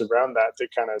mathematics around that to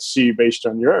kind of see, based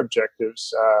on your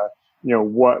objectives,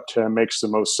 what makes the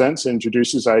most sense.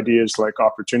 Introduces ideas like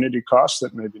opportunity costs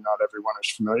that maybe not everyone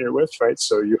is familiar with, right?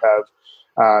 So you have,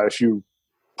 if you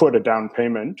put a down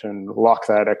payment and lock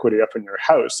that equity up in your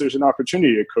house, there's an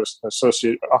opportunity cost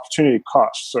associated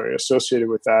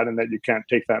with that, and that you can't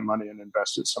take that money and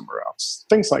invest it somewhere else.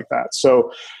 Things like that.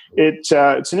 So it's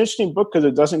an interesting book because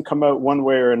it doesn't come out one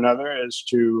way or another as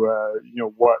to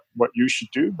what you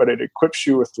should do, but it equips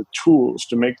you with the tools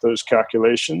to make those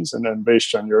calculations, and then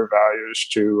based on your values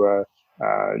to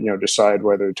decide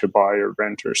whether to buy or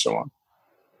rent or so on.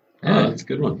 Yeah, that's a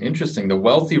good one. Interesting. The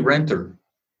wealthy renter.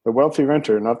 The wealthy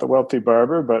renter, not the wealthy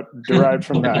barber, but derived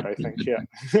from that, I think, yeah.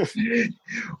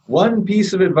 One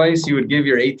piece of advice you would give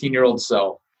your 18-year-old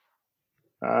self?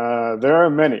 There are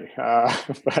many,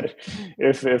 but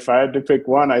if I had to pick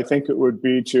one, I think it would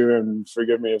be to, and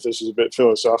forgive me if this is a bit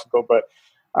philosophical, but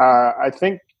I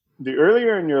think the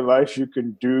earlier in your life you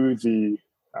can do the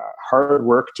hard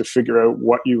work to figure out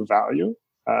what you value,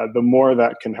 the more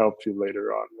that can help you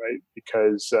later on, right?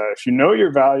 Because if you know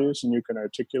your values and you can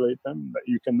articulate them, that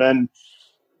you can then,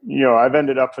 I've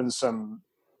ended up in some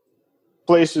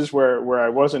places where I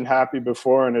wasn't happy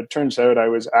before, and it turns out I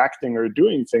was acting or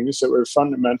doing things that were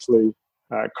fundamentally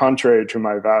contrary to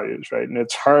my values, right? And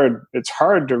it's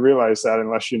hard to realize that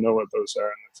unless you know what those are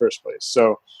in the first place.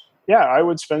 So yeah, I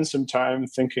would spend some time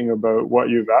thinking about what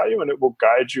you value, and it will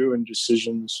guide you in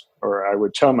decisions, or I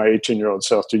would tell my 18-year-old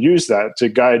self to use that to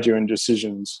guide you in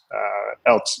decisions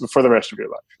else for the rest of your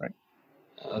life, right?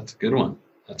 That's a good one.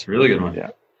 That's a really good one.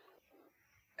 Yeah.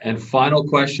 And final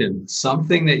question,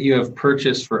 something that you have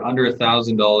purchased for under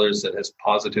 $1,000 that has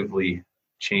positively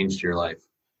changed your life?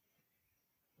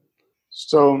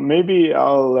 So maybe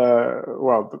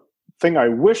the thing I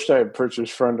wished I had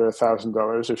purchased for under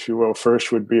 $1,000, if you will,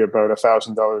 first would be about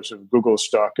 $1,000 of Google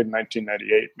stock in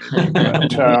 1998.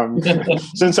 Maybe. But,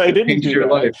 since I didn't do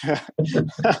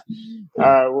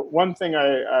that, one thing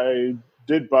I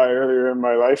did buy earlier in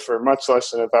my life for much less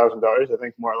than $1,000, I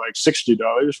think more like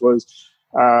 $60, was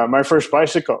my first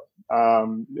bicycle.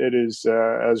 It is,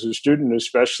 as a student,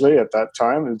 especially at that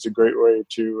time, it's a great way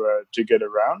to get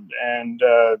around. And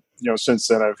since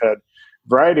then, I've had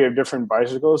variety of different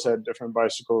bicycles, had different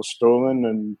bicycles stolen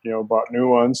and, bought new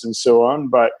ones and so on.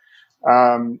 But,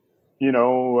 I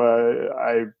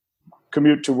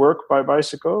commute to work by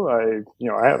bicycle. I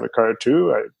have a car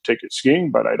too. I take it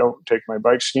skiing, but I don't take my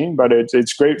bike skiing. But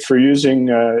it's great for using,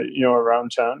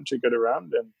 around town to get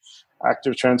around, and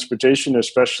active transportation,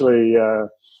 especially,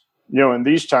 in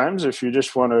these times, if you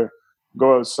just want to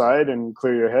go outside and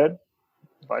clear your head,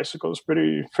 bicycle is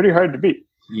pretty hard to beat.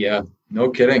 Yeah, no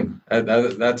kidding.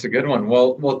 That's a good one.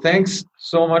 Well, thanks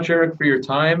so much, Eric, for your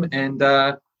time. And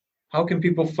how can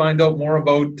people find out more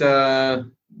about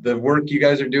the work you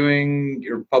guys are doing,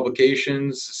 your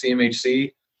publications,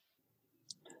 CMHC?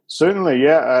 Certainly,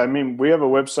 yeah. I mean, we have a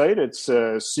website. It's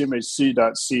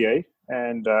cmhc.ca.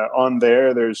 And on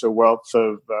there's a wealth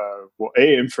of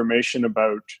information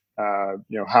about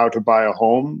how to buy a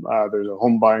home. There's a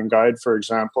home buying guide, for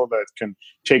example, that can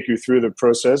take you through the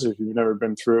process if you've never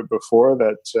been through it before.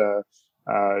 That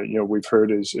we've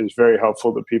heard is very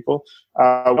helpful to people. We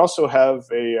also have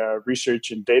a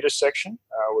research and data section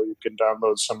where you can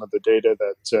download some of the data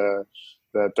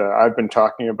that I've been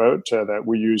talking about that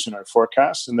we use in our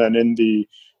forecasts, and then in the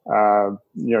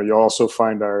you'll also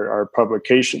find our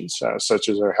publications, such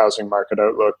as our housing market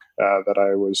outlook that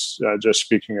I was just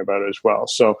speaking about as well.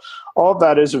 So all of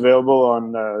that is available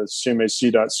on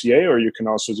cmhc.ca, or you can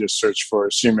also just search for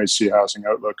CMHC Housing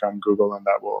Outlook on Google, and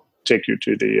that will take you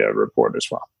to the report as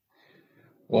well.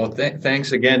 Well,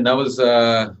 thanks again. That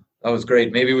was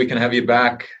great. Maybe we can have you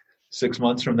back 6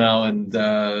 months from now and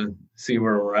see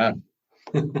where we're at.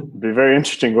 It'd be very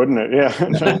interesting, wouldn't it? Yeah.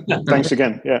 Thanks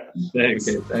again. Yeah. Thanks.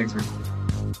 Okay, thanks.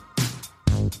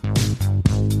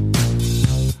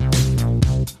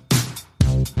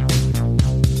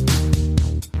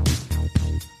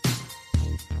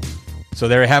 So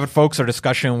there you have it, folks. Our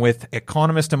discussion with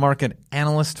economist and market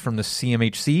analyst from the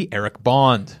CMHC, Eric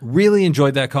Bond. Really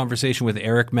enjoyed that conversation with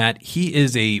Eric, Matt. He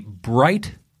is a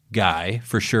bright guy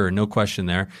for sure, no question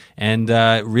there, and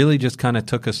really just kind of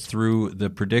took us through the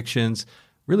predictions.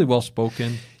 Really well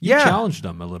spoken. You challenged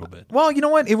them a little bit. Well, you know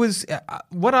what? It was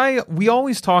we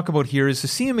always talk about here is the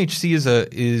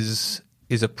CMHC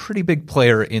is a pretty big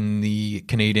player in the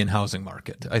Canadian housing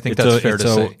market. I think that's fair to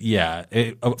say. Yeah.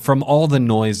 From all the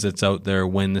noise that's out there,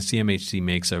 when the CMHC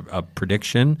makes a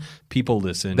prediction, people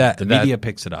listen. The media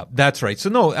picks it up. That's right. So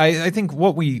no, I think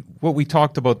what we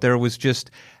talked about there was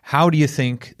just how do you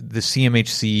think the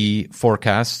CMHC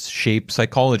forecasts shape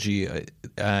psychology?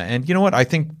 And you know what? I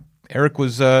think Eric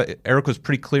was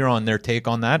pretty clear on their take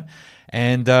on that.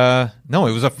 And no,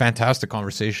 it was a fantastic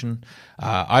conversation.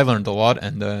 I learned a lot,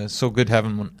 and so good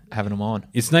having him on.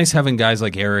 It's nice having guys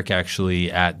like Eric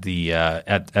actually at the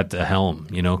at the helm,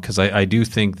 because I do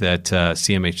think that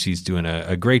CMHC is doing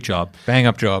a great job, bang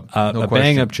up job,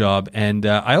 bang up job, and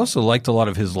I also liked a lot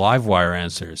of his live wire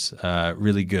answers.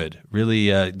 Really good,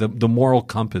 really the moral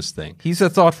compass thing. He's a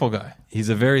thoughtful guy. He's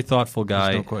a very thoughtful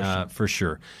guy, no question. For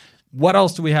sure. What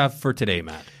else do we have for today,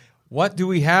 Matt? What do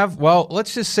we have? Well,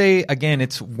 let's just say, again,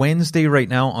 it's Wednesday right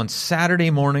now. On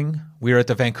Saturday morning, we are at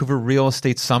the Vancouver Real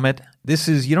Estate Summit. This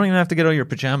is, you don't even have to get out of your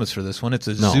pajamas for this one. It's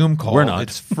a Zoom call. We're not.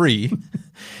 It's free.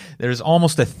 There's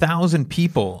almost 1,000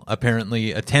 people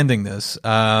apparently attending this.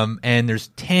 And there's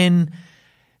 10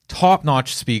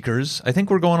 top-notch speakers. I think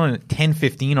we're going on at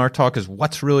 10:15. Our talk is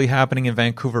what's really happening in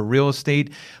Vancouver real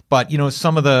estate. But,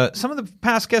 some of the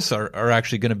past guests are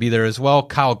actually going to be there as well.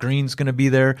 Kyle Green's going to be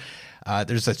there.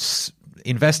 There's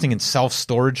investing in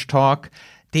self-storage talk.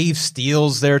 Dave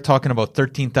Steele's there talking about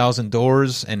 13,000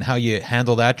 doors and how you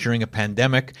handle that during a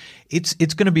pandemic. It's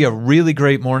going to be a really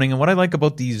great morning. And what I like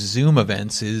about these Zoom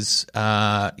events is,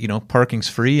 parking's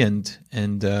free, and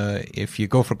if you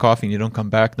go for coffee and you don't come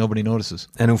back, nobody notices.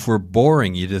 And if we're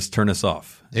boring, you just turn us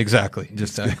off. Exactly.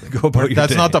 Go about your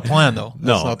That's day. not the plan, though. That's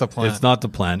No, not the plan. It's not the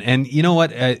plan. And you know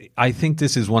what? I think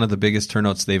this is one of the biggest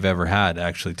turnouts they've ever had,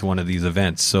 actually, to one of these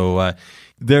events. So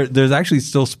there's actually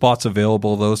still spots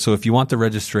available, though. So if you want the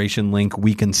registration link,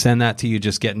 we can send that to you.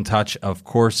 Just get in touch. Of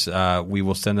course, we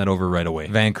will send that over right away.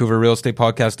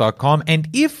 VancouverRealEstatePodcast.com. And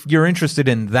if you're interested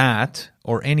in that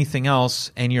or anything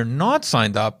else and you're not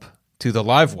signed up to the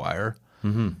Livewire,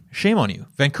 shame on you.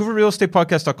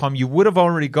 VancouverRealEstatePodcast.com. You would have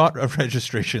already got a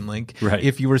registration link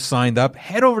if you were signed up.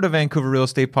 Head over to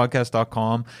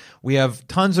VancouverRealEstatePodcast.com. We have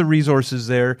tons of resources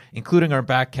there, including our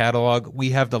back catalog. We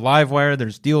have the Livewire.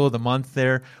 There's Deal of the Month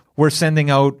there. We're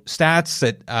sending out stats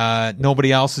that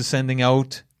nobody else is sending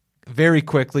out very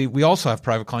quickly. We also have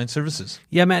private client services.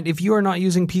 Yeah, Matt, if you are not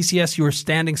using PCS, you are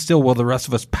standing still while the rest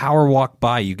of us power walk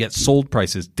by. You get sold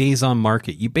prices, days on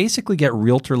market. You basically get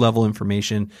realtor level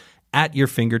information at your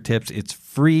fingertips. It's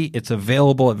free. It's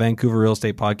available at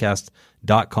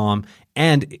VancouverRealEstatePodcast.com.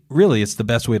 And really, it's the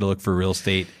best way to look for real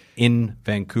estate in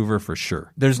Vancouver for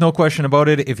sure. There's no question about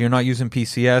it. If you're not using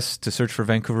PCS to search for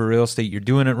Vancouver real estate, you're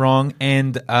doing it wrong.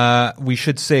 And we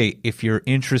should say, if you're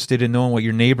interested in knowing what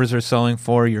your neighbors are selling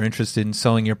for, you're interested in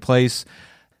selling your place,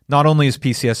 not only is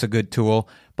PCS a good tool,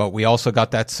 but we also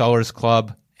got that Sellers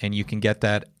Club, and you can get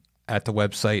that at the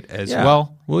website as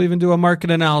well. We'll even do a market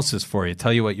analysis for you,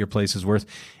 tell you what your place is worth.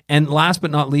 And last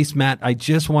but not least, Matt, I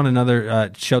just want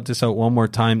shout this out one more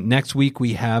time. Next week,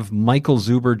 we have Michael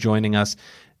Zuber joining us.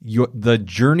 The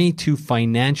journey to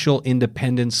financial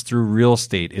independence through real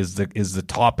estate is the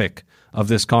topic of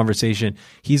this conversation.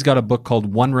 He's got a book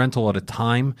called One Rental at a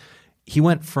Time. He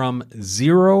went from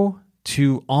 0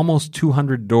 to almost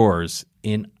 200 doors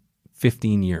in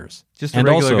 15 years. Just a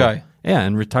regular guy. Yeah,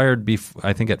 and retired,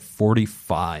 I think, at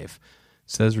 45.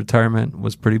 Says retirement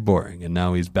was pretty boring, and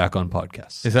now he's back on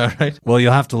podcasts. Is that right? Well,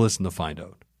 you'll have to listen to find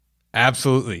out.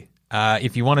 Absolutely.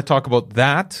 If you want to talk about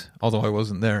that, although I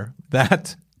wasn't there,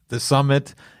 the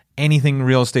summit, anything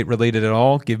real estate related at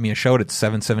all, give me a shout at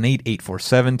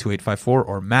 778-847-2854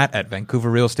 or Matt at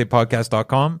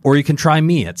VancouverRealEstatePodcast.com. Or you can try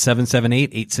me at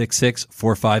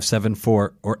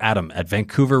 778-866-4574 or Adam at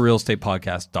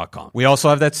VancouverRealEstatePodcast.com. We also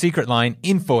have that secret line,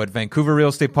 info at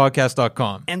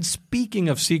VancouverRealEstatePodcast.com. And speaking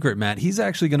of secret, Matt, he's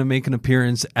actually going to make an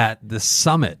appearance at the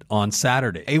summit on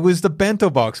Saturday. It was the bento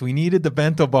box. We needed the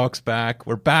bento box back.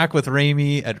 We're back with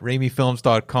Rami at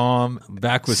RamiFilms.com.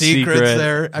 Back with secrets Secret.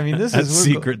 there. I mean, this at is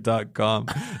secret.com. What?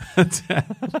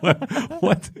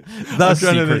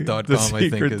 TheSecret.com, I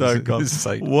think, is his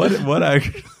site. What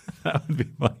actually, that would be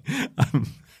my,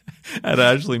 at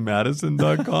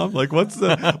AshleyMadison.com? Like, what is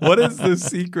the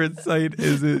secret site?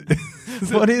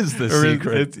 What is the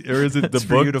secret? Or is it the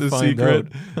book, The Secret?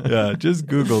 Yeah, just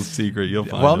Google secret. You'll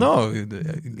find it. Well, no.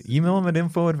 Email them at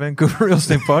info at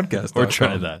VancouverRealEstatePodcast.com. Or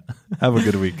try that. Have a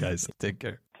good week, guys. Take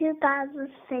care. 2000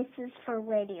 Faces for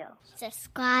Radio.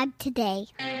 Subscribe today.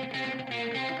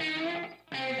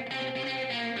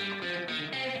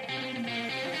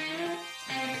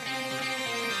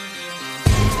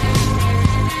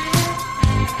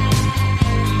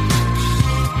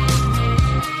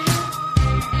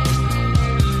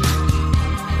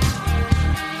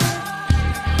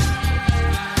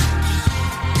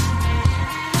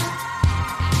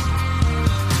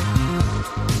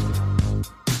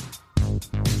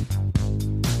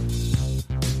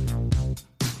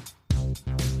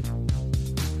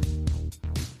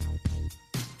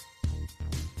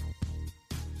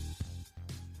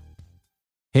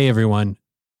 Hey, everyone.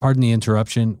 Pardon the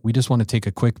interruption. We just want to take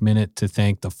a quick minute to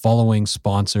thank the following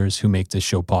sponsors who make this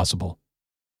show possible.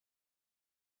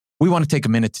 We want to take a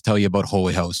minute to tell you about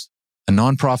Holy House, a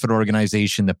nonprofit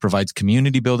organization that provides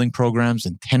community building programs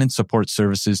and tenant support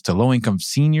services to low-income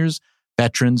seniors,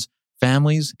 veterans,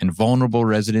 families, and vulnerable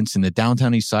residents in the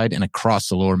downtown east side and across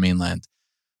the lower mainland.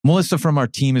 Melissa from our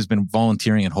team has been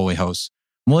volunteering at Holy House.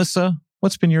 Melissa,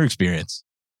 what's been your experience?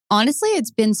 Honestly,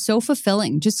 it's been so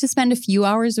fulfilling just to spend a few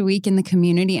hours a week in the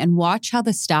community and watch how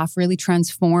the staff really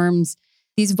transforms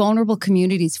these vulnerable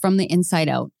communities from the inside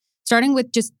out, starting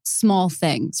with just small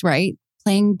things, right?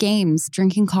 Playing games,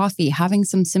 drinking coffee, having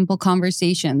some simple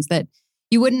conversations that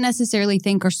you wouldn't necessarily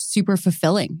think are super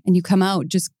fulfilling. And you come out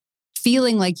just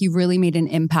feeling like you've really made an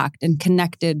impact and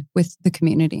connected with the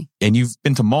community. And you've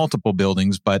been to multiple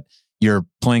buildings, but you're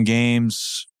playing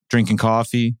games, drinking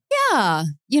coffee. Yeah,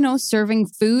 serving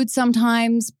food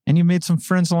sometimes. And you made some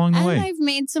friends along the way. And I've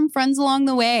made some friends along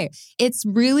the way. It's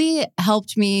really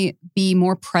helped me be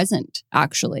more present,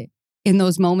 actually, in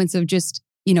those moments of just,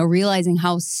 realizing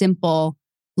how simple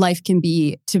life can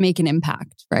be to make an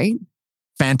impact, right?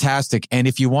 Fantastic. And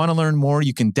if you want to learn more,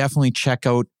 you can definitely check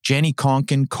out Jenny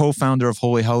Conkin, co-founder of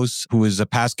Holy House, who is a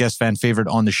past guest fan favorite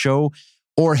on the show,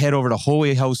 or head over to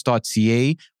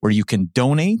holyhouse.ca where you can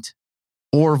donate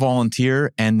or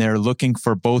volunteer, and they're looking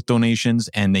for both donations,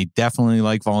 and they definitely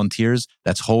like volunteers.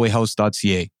 That's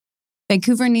holyhouse.ca.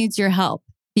 Vancouver needs your help.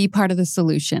 Be part of the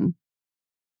solution.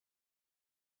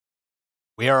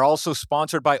 We are also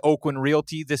sponsored by Oakwyn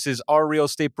Realty. This is our real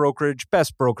estate brokerage,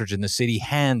 best brokerage in the city,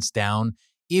 hands down.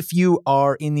 If you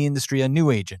are in the industry, a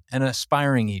new agent, an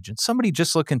aspiring agent, somebody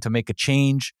just looking to make a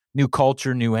change, new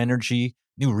culture, new energy,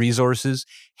 new resources,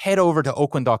 head over to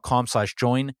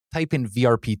oakwyn.com/join, type in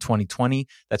VRP 2020.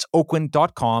 That's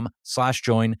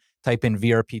oakwyn.com/join, type in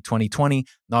VRP 2020.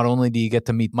 Not only do you get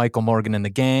to meet Michael Morgan and the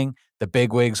gang, the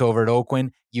bigwigs over at Oakwyn,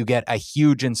 you get a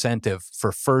huge incentive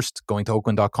for first going to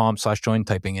oakwyn.com/join,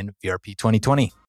 typing in VRP 2020.